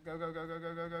can. Yeah, go, go, go, go,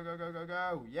 go, go, go, go, go, go,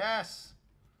 go. Yes!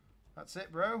 That's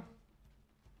it, bro.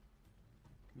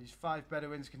 These 5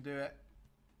 Bedouins can do it.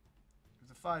 If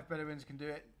the 5 Bedouins can do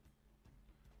it,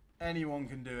 anyone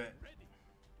can do it.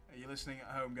 Are you listening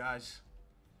at home, guys?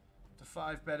 The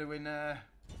 5 Bedouin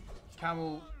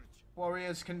camel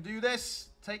warriors can do this.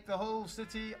 Take the whole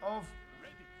city of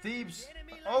Thebes.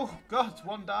 Oh God,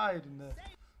 one died in the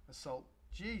assault.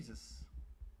 Jesus.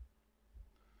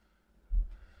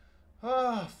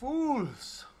 Ah,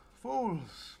 fools.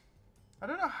 Fools. I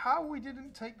don't know how we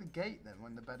didn't take the gate then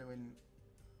when the Bedouin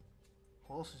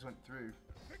horses went through.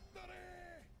 Victory!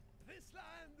 This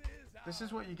land is This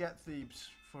is what you get, Thebes,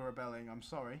 for rebelling. I'm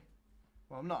sorry.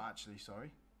 Well, I'm not actually sorry.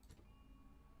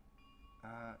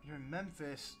 You're in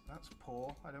Memphis. That's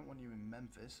poor. I don't want you in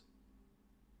Memphis.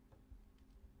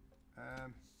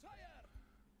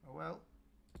 Oh well.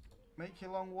 Make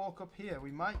your long walk up here.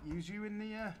 We might use you in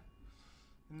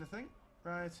the thing.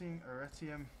 Rioting,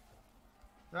 Aretium.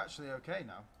 They're actually okay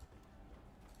now.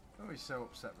 Don't be so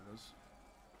upset with us.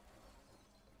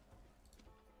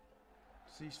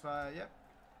 Ceasefire, yep.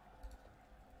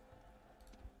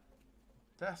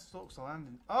 Death stalks the land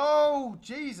in... Oh,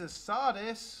 Jesus,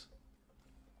 Sardis!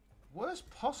 Worst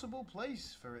possible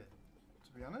place for it,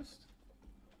 to be honest.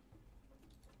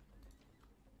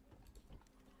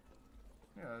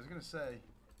 Yeah, I was going to say,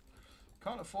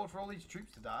 can't afford for all these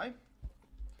troops to die,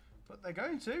 but they're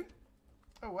going to.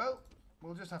 Oh well,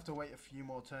 we'll just have to wait a few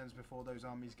more turns before those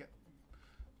armies get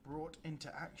brought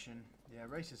into action. Yeah,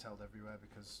 races held everywhere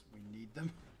because we need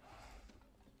them.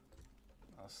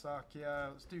 Arsacia,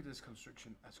 let's do this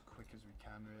construction as quick as we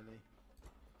can, really.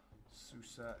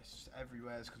 Susa, it's just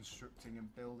everywhere is constructing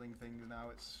and building things now.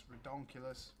 It's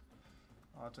redonkulous.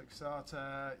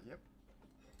 Artaxata, yep.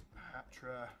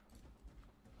 Hatra.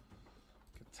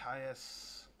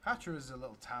 Catius. Hatra is a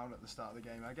little town at the start of the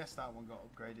game. I guess that one got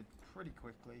upgraded pretty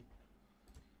quickly.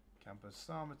 Campus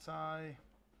Sarmatai.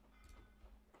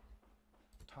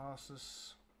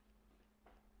 Tarsus.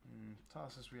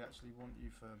 Tarsus, we actually want you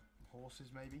for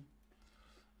horses, maybe?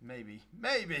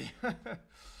 Maybe!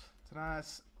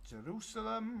 Nice.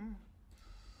 Jerusalem.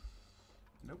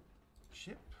 Nope.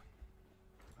 Ship.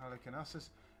 Halicarnassus.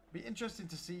 Be interesting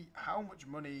to see how much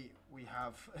money we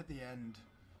have at the end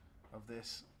of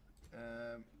this.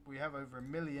 We have over 1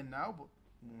 million now, but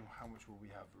how much will we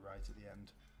have right at the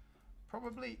end?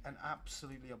 Probably an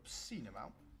absolutely obscene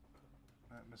amount.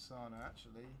 Masana,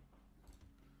 actually.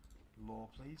 Law,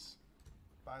 please.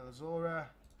 Bilazora.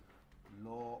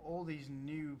 Law. All these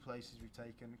new places we've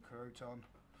taken. Croton.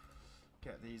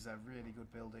 Get these, they're really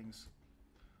good buildings.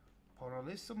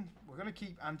 Porolisum. We're going to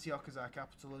keep Antioch as our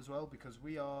capital as well, because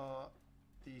we are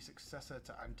the successor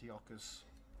to Antiochus,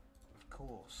 of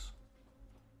course.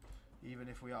 Even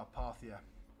if we are Parthia.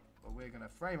 But we're going to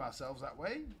frame ourselves that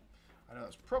way. I know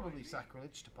that's probably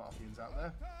sacrilege to Parthians out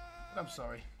there, but I'm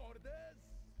sorry.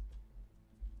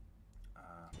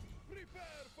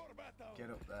 Get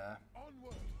up there.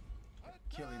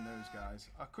 Killing those guys.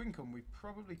 Our Quincum, we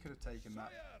probably could have taken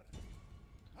that.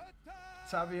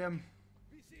 Tavium.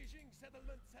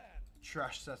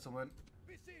 Trash settlement.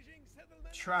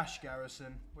 Trash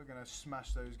garrison. We're going to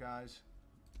smash those guys.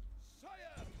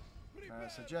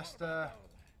 Suggester.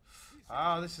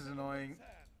 Ah, this is annoying.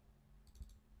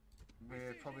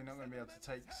 We're probably not going to be able to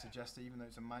take Suggester, even though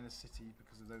it's a minor city,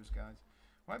 because of those guys.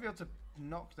 Might be able to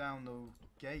knock down the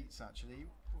gates, actually.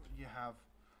 What do you have?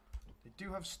 They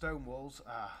do have stone walls.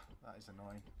 Ah, that is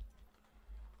annoying.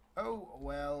 Oh,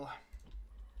 well.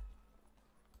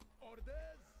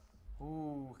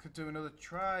 Ooh, could do another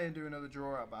try and do another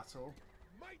draw-out battle.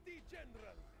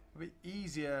 A bit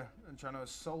easier than trying to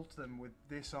assault them with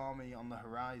this army on the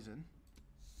horizon.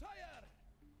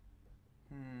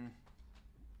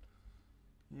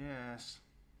 Yes.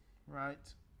 Right.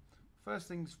 First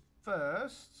things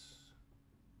first.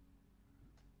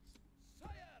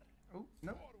 Oh,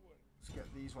 no. Let's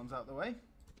get these ones out of the way.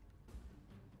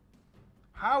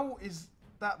 How is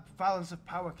that balance of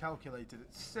power calculated?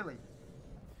 It's silly.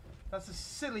 That's a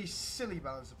silly, silly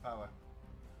balance of power.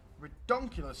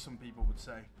 Redonkulous, some people would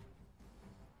say.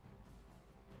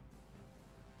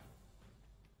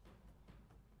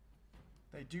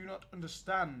 They do not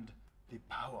understand the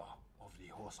power of the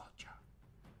horse archer.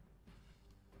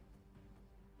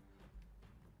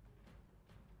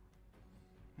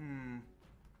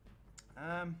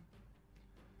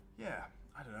 Yeah,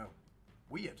 I don't know.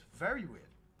 Weird. Very weird.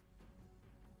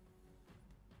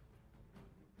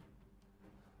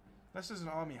 This is an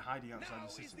army hiding outside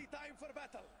the city. Now is the time for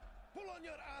battle. Pull on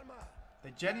your armor.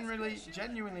 They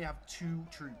genuinely have 2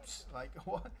 troops. Like,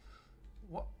 what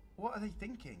are they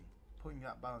thinking? Putting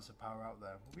that balance of power out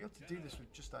there. We'll be able to do this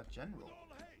with just our general.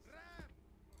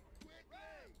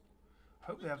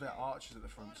 Hope they have their archers at the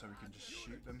front so we can just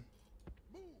shoot them.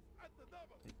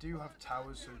 They do have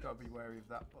towers, so we've got to be wary of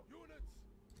that. But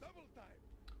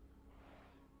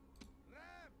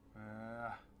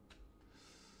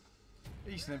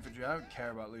Eastern Infantry, I don't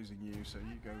care about losing you, so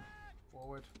you go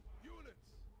forward. Units.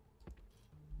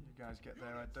 You guys get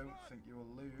there, I don't think you will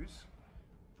lose.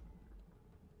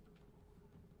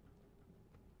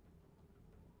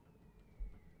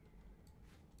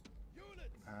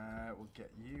 Units. We'll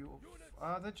get you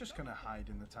up. They're just going to hide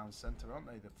in the town centre, aren't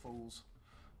they, the fools?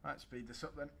 Right, speed this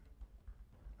up then.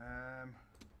 General.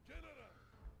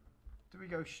 Do we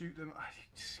go shoot them? I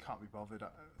just can't be bothered. I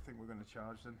think we're going to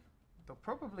charge them. They'll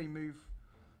probably move.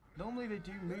 Normally they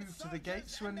do move to the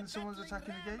gates when someone's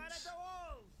attacking the gates.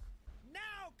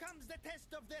 Now comes the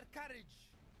test of their courage.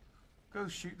 Go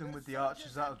shoot them with the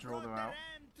archers, that'll draw them out.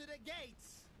 To the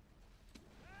gates.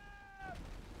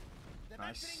 The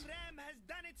Nice. battering ram has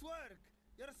done its work.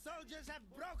 Your soldiers have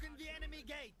broken the enemy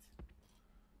gate.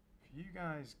 You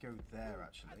guys go there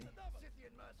actually.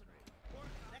 Scythian mercenary.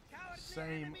 The cowardly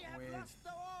Same enemy have with lost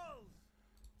the walls.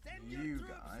 Send you your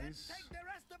troops guys. and take the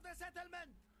rest of the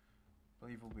settlement. I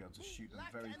believe we'll be able to shoot them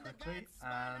Luck very and the quickly. gods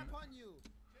smile And upon you.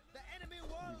 The enemy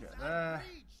walls get are there.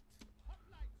 breached.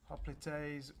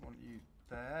 Hoplites want you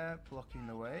there, blocking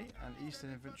the way, and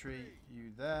Eastern Infantry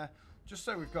you there. Just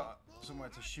so we've got somewhere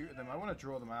to shoot at them. I want to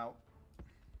draw them out.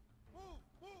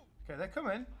 Okay, they're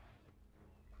coming.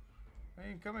 They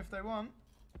can come if they want.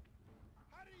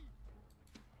 Hurry.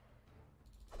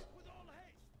 With all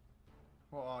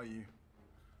haste. What are you?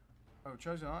 Oh,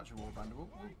 chosen archer warband. We'll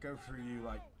go through you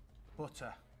like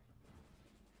butter.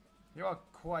 You are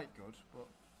quite good, but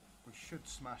we should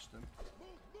smash them.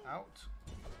 Out,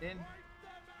 in,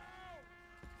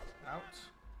 out,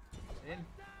 in.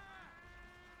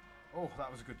 Oh,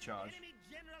 that was a good charge. Enemy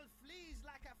general flees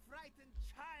like a frightened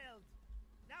child.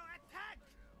 Now attack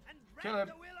and Kill break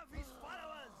him. the will of his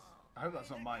followers. I hope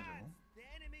that's not By the my gods, general. The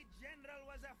enemy general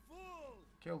was a fool.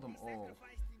 Kill them He all.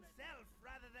 sacrificed himself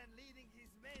rather than leading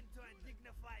his men to a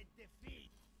dignified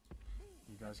defeat.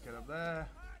 You guys get up there.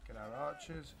 Get our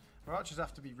archers. Our archers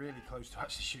have to be really close to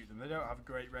actually shoot them. They don't have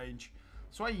great range.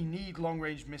 That's why you need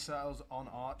long-range missiles on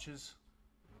archers.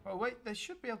 Oh wait, they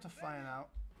should be able to fire out.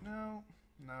 No,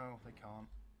 no, they can't.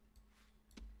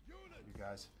 You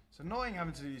guys. It's annoying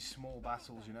having to do these small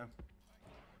battles, you know,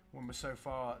 when we're so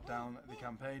far down the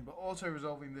campaign. But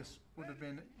auto-resolving this would have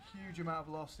been a huge amount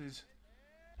of losses.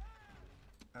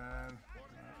 You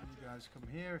guys come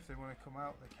here. If they want to come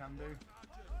out, they can do.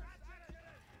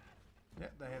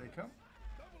 Yep, here they come.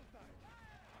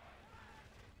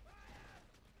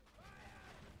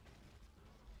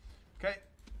 Okay,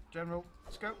 General,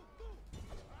 let's go.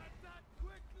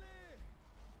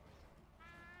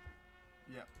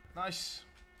 Yep, nice.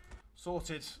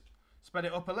 Sorted. Sped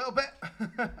it up a little bit.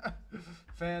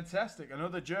 Fantastic.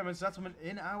 Another German settlement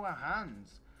in our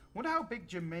hands. Wonder how big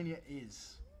Germania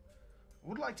is. I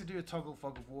would like to do a toggle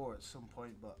fog of war at some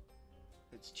point, but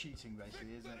it's cheating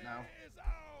basically, isn't it now? Is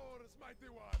ours, mighty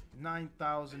one.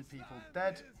 9,000 people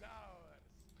dead. Is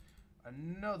ours.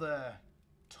 Another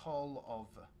toll of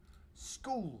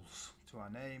schools to our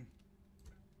name.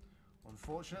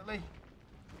 Unfortunately,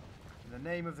 in the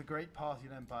name of the great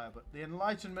Parthian Empire, but the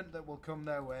enlightenment that will come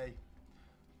their way,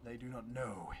 they do not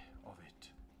know of it.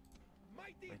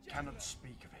 Mighty They general. cannot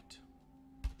speak of it.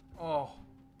 Oh,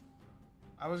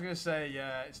 I was going to say,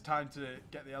 yeah, it's time to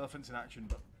get the elephants in action,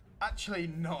 but actually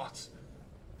not.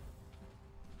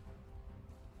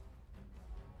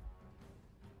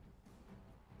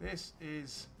 This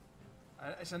is...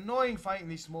 it's annoying fighting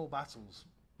these small battles,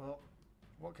 but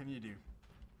what can you do?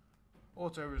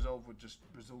 Auto-resolve would just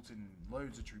result in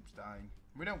loads of troops dying.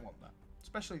 We don't want that,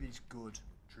 especially these good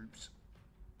troops.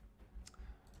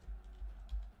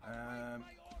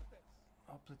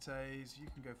 Hoplites, you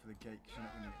can go for the gate because you're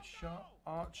not going to get shot.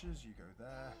 Archers, you go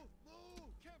there.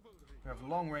 We have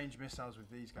long-range missiles with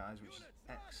these guys, which is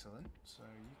excellent. So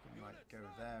you can like go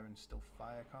there and still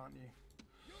fire, can't you?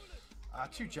 Our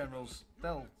two generals,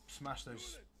 they'll smash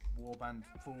those warband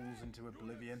fools into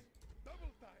oblivion.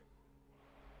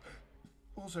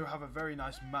 Also have a very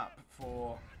nice map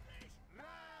for...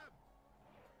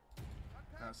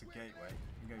 That's a gateway.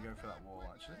 I'm going to go for that wall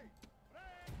actually.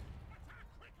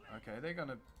 Okay, they're going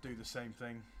to do the same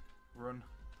thing. Run.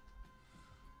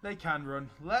 They can run.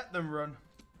 Let them run.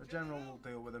 The general will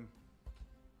deal with them.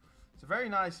 It's a very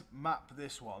nice map,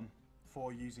 this one,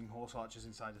 for using horse archers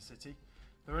inside a city.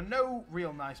 There are no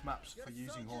real nice maps for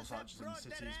using horse archers in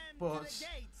cities, but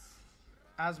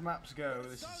as maps go,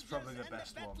 this is probably the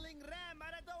best one.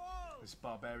 This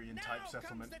barbarian type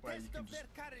settlement where you can just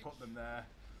put them there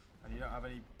and you don't have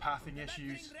any pathing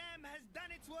issues. Ram has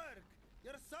done its work.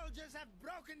 Your soldiers have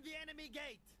broken the enemy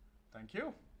gate. Thank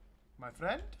you, my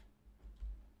friend.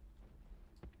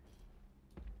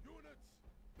 Units,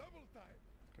 double time.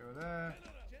 Go there.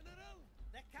 General.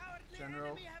 The cowardly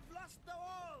General. enemy have lost the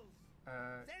walls.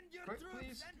 Send your Quick, troops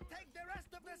please. and take the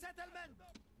rest of the settlement.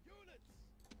 Units!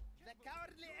 The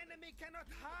cowardly enemy cannot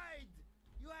hide.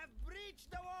 You have breached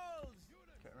the walls.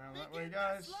 Get around that Begin way, the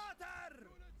guys. slaughter.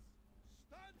 Units!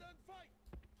 Stand and fight!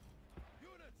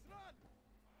 Units, run!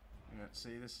 Yeah,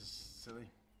 see, this is silly.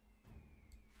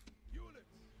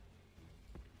 Units!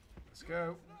 Let's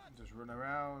go. Just run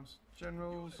around.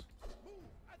 Generals. Move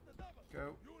at the double!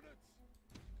 Go. Units!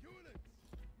 Units!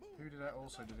 Move! Who did I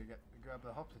also did I get grab the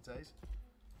hoplites?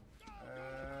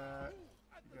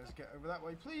 You guys get over that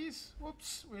way, please.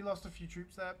 Whoops, we lost a few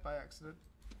troops there by accident.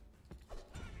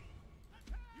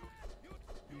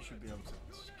 You should be able to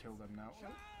kill them now.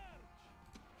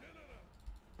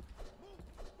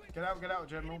 Get out,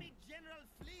 General. Enemy general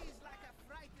flees like a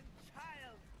frightened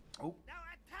child. Oh, Now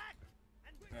attack!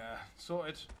 And yeah,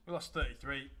 sorted. We lost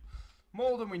 33.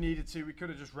 More than we needed to. We could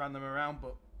have just ran them around,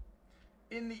 but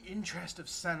in the interest of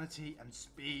sanity and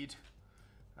speed,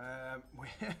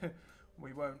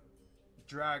 we won't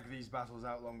drag these battles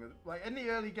out longer. Like in the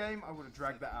early game, I would have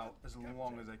dragged that out as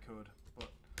long as I could, but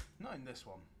not in this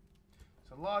one.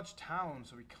 It's a large town,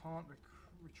 so we can't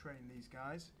retrain these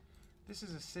guys. This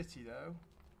is a city, though.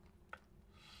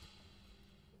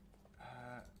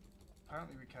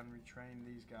 Apparently we can retrain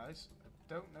these guys. I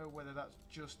don't know whether that's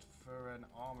just for an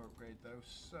armor upgrade, though,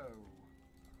 so...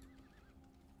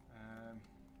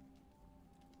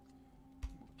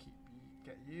 we'll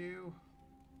get you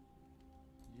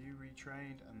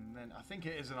retrained, and then I think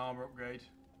it is an armor upgrade.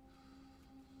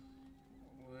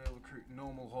 We'll recruit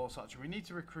normal horse archer. We need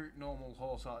to recruit normal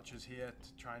horse archers here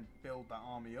to try and build that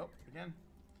army up again.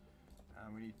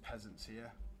 And we need peasants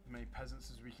here. As many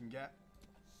peasants as we can get.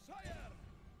 Sire!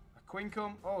 A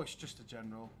quincum. Oh, it's just a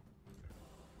general.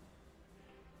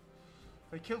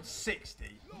 They killed 60.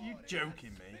 Are you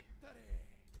joking me? Victory!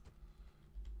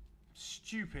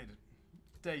 Stupid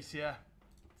Dacia.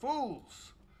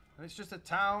 Fools! And it's just a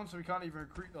town, so we can't even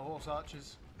recruit the horse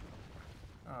archers.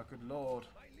 Oh, good lord.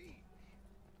 My liege!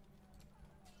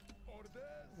 Orders!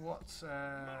 What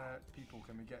people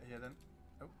can we get here then?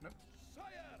 Oh, no.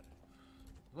 Sire!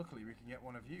 Luckily, we can get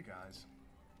one of you guys.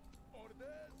 Orders!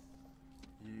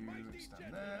 You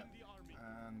stand there.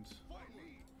 And My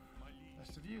liege!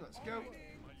 rest of you, let's go.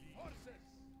 Horses!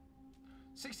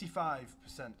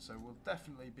 65%, so we'll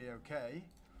definitely be okay.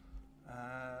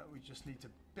 We just need to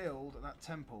build that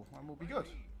temple, and we'll be good.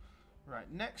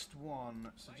 Right, next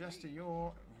one. Suggester,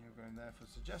 you're going there for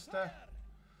Suggester.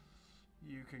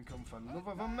 You can come for love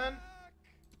of them then.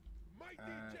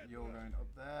 You're going up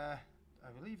there.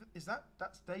 I believe,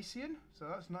 that's Dacian? So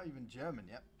that's not even German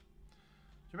yet.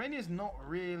 Germania's not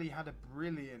really had a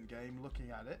brilliant game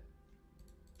looking at it.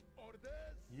 Orders!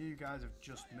 You guys have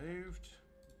just moved.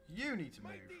 You need to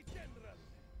move. Mighty general!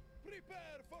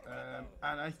 Prepare for battle!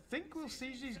 And I think we'll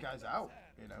siege these guys out,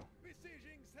 you know.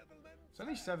 Besieging settlement! It's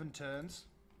only 7 turns.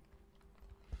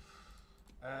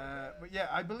 But yeah,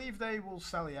 I believe they will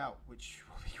sally out, which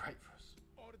will be great for us.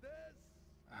 Orders!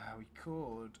 We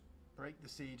could break the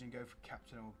siege and go for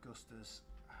Captain Augustus.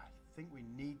 I think we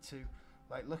need to.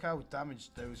 Like, look how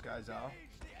damaged those guys are.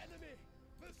 Engage the enemy!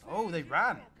 Oh, they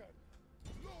ran.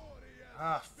 Glorious!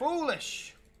 Ah,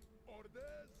 foolish! Orders!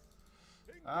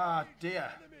 Ah, Engage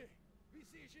dear. the enemy!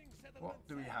 Besieging settlement! What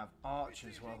do we have?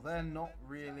 Archers. Well, they're not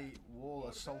really wall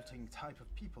assaulting type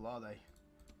of people, are they?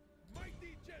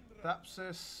 Mighty general!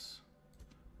 Thapsus.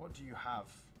 What do you have?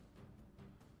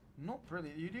 Not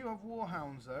brilliant. You do have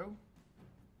warhounds, though.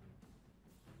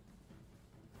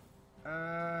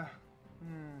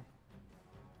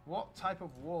 What type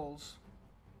of walls?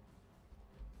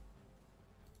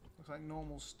 Looks like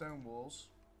normal stone walls.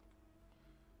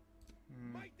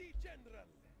 Mighty general!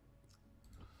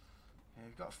 Yeah,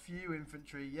 you've got a few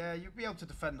infantry. Yeah, you'll be able to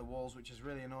defend the walls, which is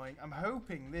really annoying. I'm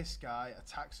hoping this guy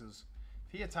attacks us.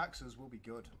 If he attacks us, we'll be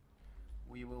good.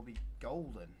 We will be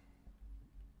golden.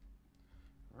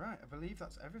 Right, I believe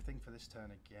that's everything for this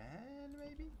turn again,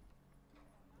 maybe?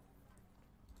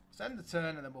 Let's end the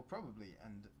turn and then we'll probably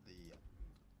end the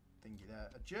thingy there.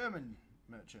 A German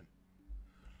merchant.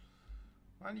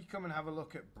 Why don't you come and have a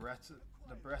look at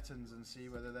the Bretons and see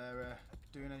whether they're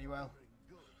doing any well?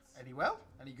 Any well?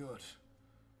 Any good?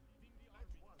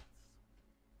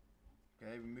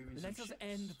 Okay, we're moving some Let us ships.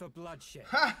 end the bloodshed.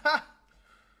 Ha ha!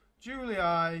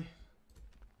 Julii.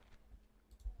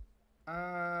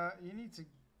 You need to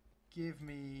give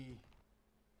me...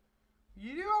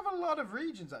 You do have a lot of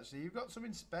regions, actually. You've got some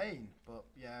in Spain, but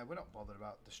yeah, we're not bothered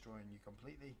about destroying you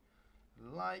completely.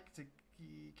 Like to...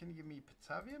 Can you give me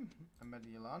Patavium and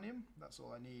Mediolanum? That's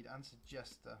all I need, and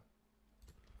Suggester.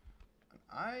 And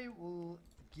I will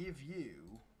give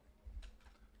you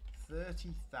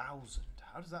 30,000.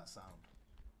 How does that sound?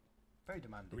 Very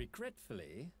demanding.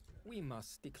 Regretfully, we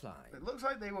must decline. It looks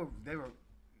like they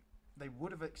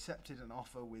would have accepted an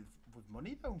offer with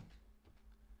money though.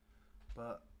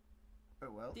 But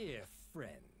oh well. Dear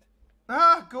friend.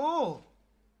 Ah, goal.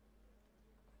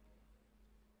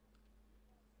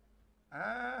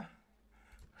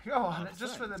 Go on,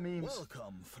 just for the memes.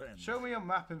 Welcome, friend. Show me your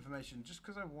map information, just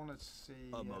because I want to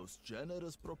see A most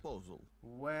generous proposal.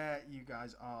 where you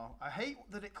guys are. I hate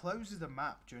that it closes the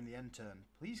map during the end turn.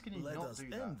 Please, can you Let not us do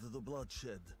end that? the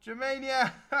bloodshed.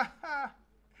 Germania!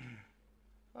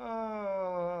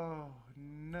 Oh,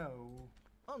 no.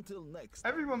 Until next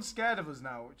time. Everyone's scared of us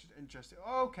now, which is interesting.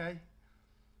 Oh, okay.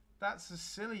 That's a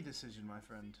silly decision, my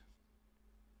friend.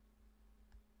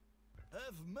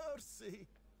 Have mercy.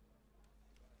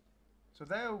 So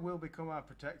they will become our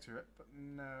protectorate, but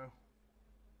no.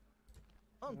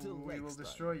 Until We will next time.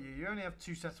 destroy you. You only have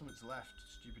 2 settlements left,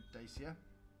 stupid Dacia.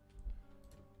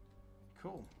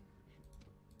 Cool.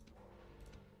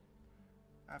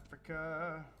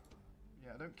 Africa.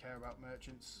 Yeah, I don't care about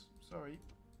merchants. Sorry.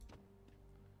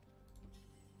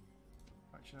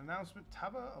 Action announcement.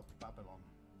 Taba of Babylon.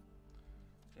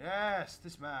 Yes,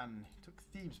 this man took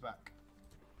Thebes back.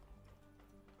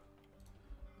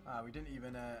 We didn't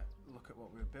even look at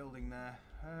what we were building there.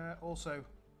 Also,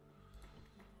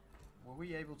 were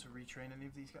we able to retrain any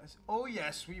of these guys? Oh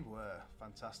yes, we were.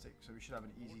 Fantastic. So we should have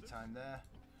an easy time there.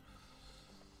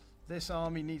 This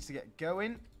army needs to get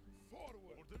going.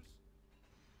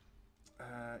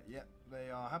 Yep, they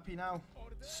are happy now.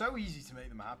 So easy to make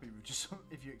them happy. With just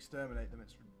if you exterminate them,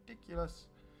 it's ridiculous.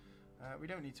 We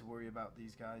don't need to worry about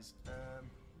these guys.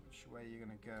 Which way are you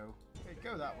going to go? Okay,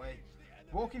 go that way.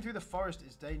 Walking through the forest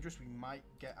is dangerous. We might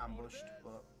get ambushed,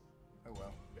 but oh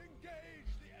well.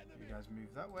 You guys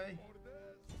move that way.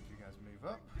 You guys move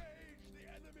up.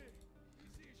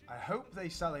 I hope they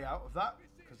sally out of that,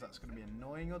 because that's going to be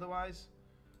annoying otherwise.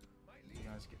 You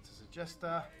guys get to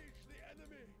Suggesta.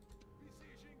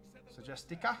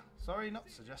 Suggestica. Sorry, not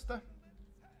Suggesta.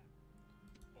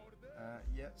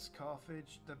 Yes,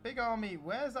 Carthage. The big army.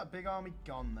 Where's that big army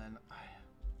gone then?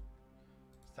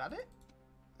 Is that it?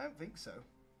 I don't think so.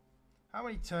 How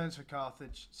many turns for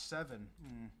Carthage? 7.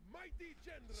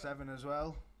 7 as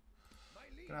well.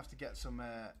 Gonna have to get some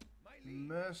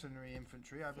mercenary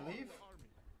infantry, I believe.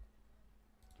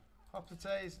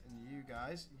 Hoplites and you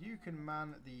guys. You can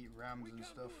man the rams and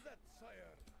stuff.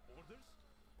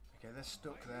 Okay, they're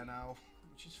stuck there now,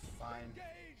 which is fine.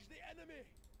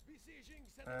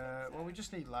 Well, we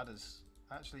just need ladders.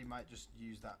 Actually, might just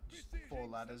use that. Just 4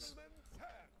 ladders.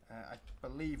 I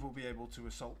believe we'll be able to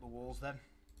assault the walls then.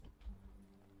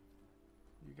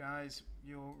 You guys,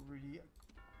 your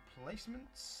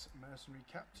replacements. Mercenary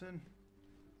captain.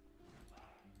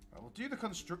 Right, we'll do the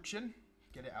construction.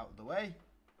 Get it out of the way.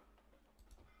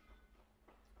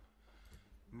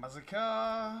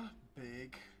 Mazakar.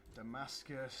 Big.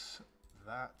 Damascus.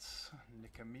 That.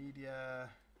 Nicomedia.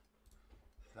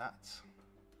 That.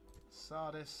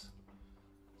 Sardis.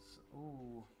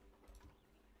 Ooh.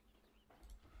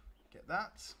 Get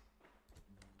that.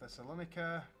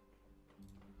 Thessalonica.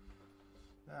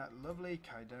 That. Lovely.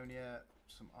 Kydonia.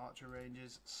 Some archer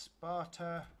ranges.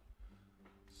 Sparta.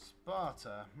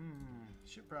 Sparta.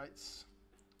 Shipwrights.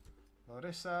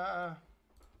 Larissa.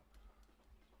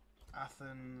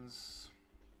 Athens.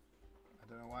 I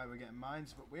don't know why we're getting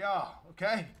mines, but we are.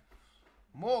 Okay.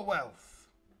 More wealth.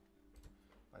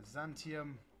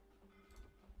 Byzantium.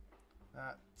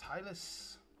 That.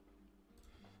 Tylus.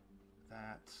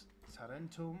 That.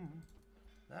 Tarentum.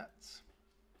 That.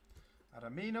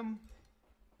 Araminum.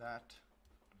 That.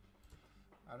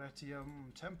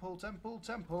 Arretium. Temple, temple,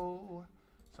 temple.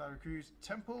 Syracuse.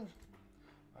 Temple.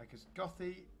 Vicus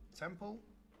Gothi. Temple.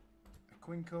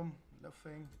 Aquincum.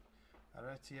 Nothing.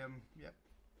 Arretium. Yep.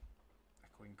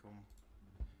 Aquincum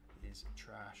is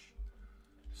trash.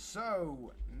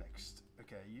 So, next.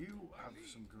 Okay, you have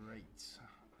some great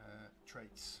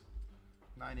traits.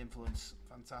 9 influence.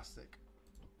 Fantastic.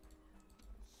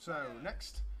 So,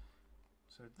 next.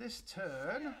 So, this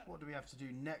turn, what do we have to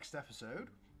do next episode?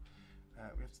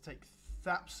 We have to take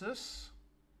Thapsus.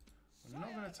 We're not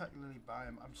going to attack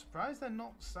Lilybium. I'm surprised they're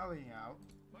not sallying out.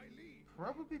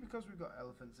 Probably because we've got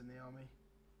elephants in the army.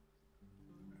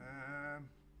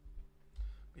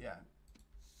 But yeah.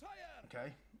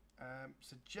 Okay.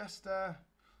 Suggesta.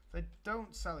 They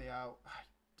don't sally out.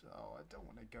 I don't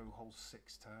want to go whole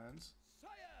 6 turns.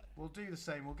 We'll do the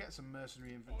same. We'll get some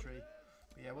mercenary infantry.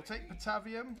 But yeah, we'll take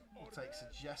Patavium. We'll take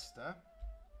Suggesta.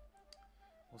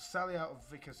 We'll sally out of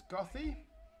Vicus Gothi.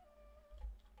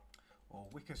 Or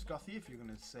Vicus Gothi if you're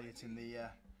going to say it in the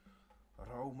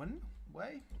Roman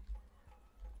way.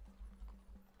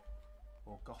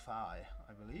 Or Gothai,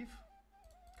 I believe.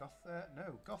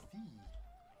 No, Gothi.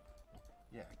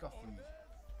 Yeah, Gothi.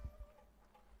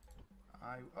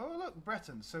 Oh, look,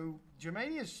 Breton. So,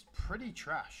 Germania's pretty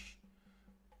trash.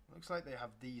 Looks like they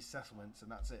have these settlements,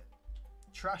 and that's it.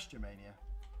 Trash Germania.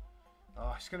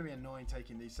 Oh, it's going to be annoying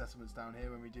taking these settlements down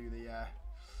here when we do the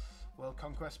world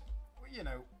conquest. Well, you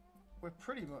know, we're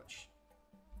pretty much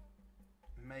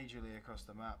majorly across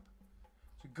the map.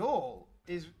 So Gaul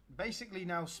is basically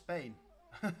now Spain.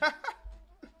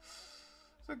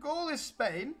 So Gaul is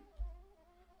Spain.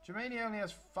 Germania only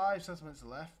has 5 settlements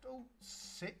left. Oh,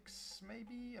 6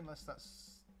 maybe, unless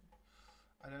that's...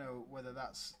 I don't know whether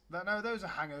that's... No, those are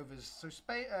hangovers. So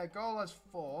Spain, Gaul has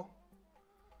 4.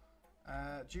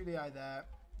 Julii there.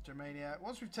 Germania.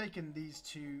 Once we've taken these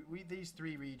 3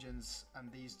 regions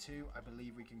and these 2, I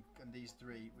believe we can, and these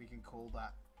 3, we can call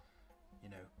that, you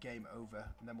know, game over.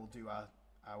 And then we'll do our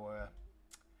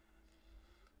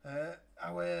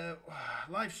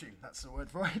live stream. That's the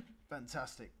word for it.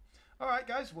 Fantastic. All right,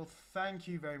 guys. Well, thank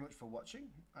you very much for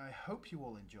watching. I hope you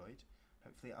all enjoyed.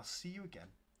 Hopefully, I'll see you again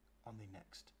on the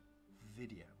next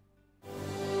video.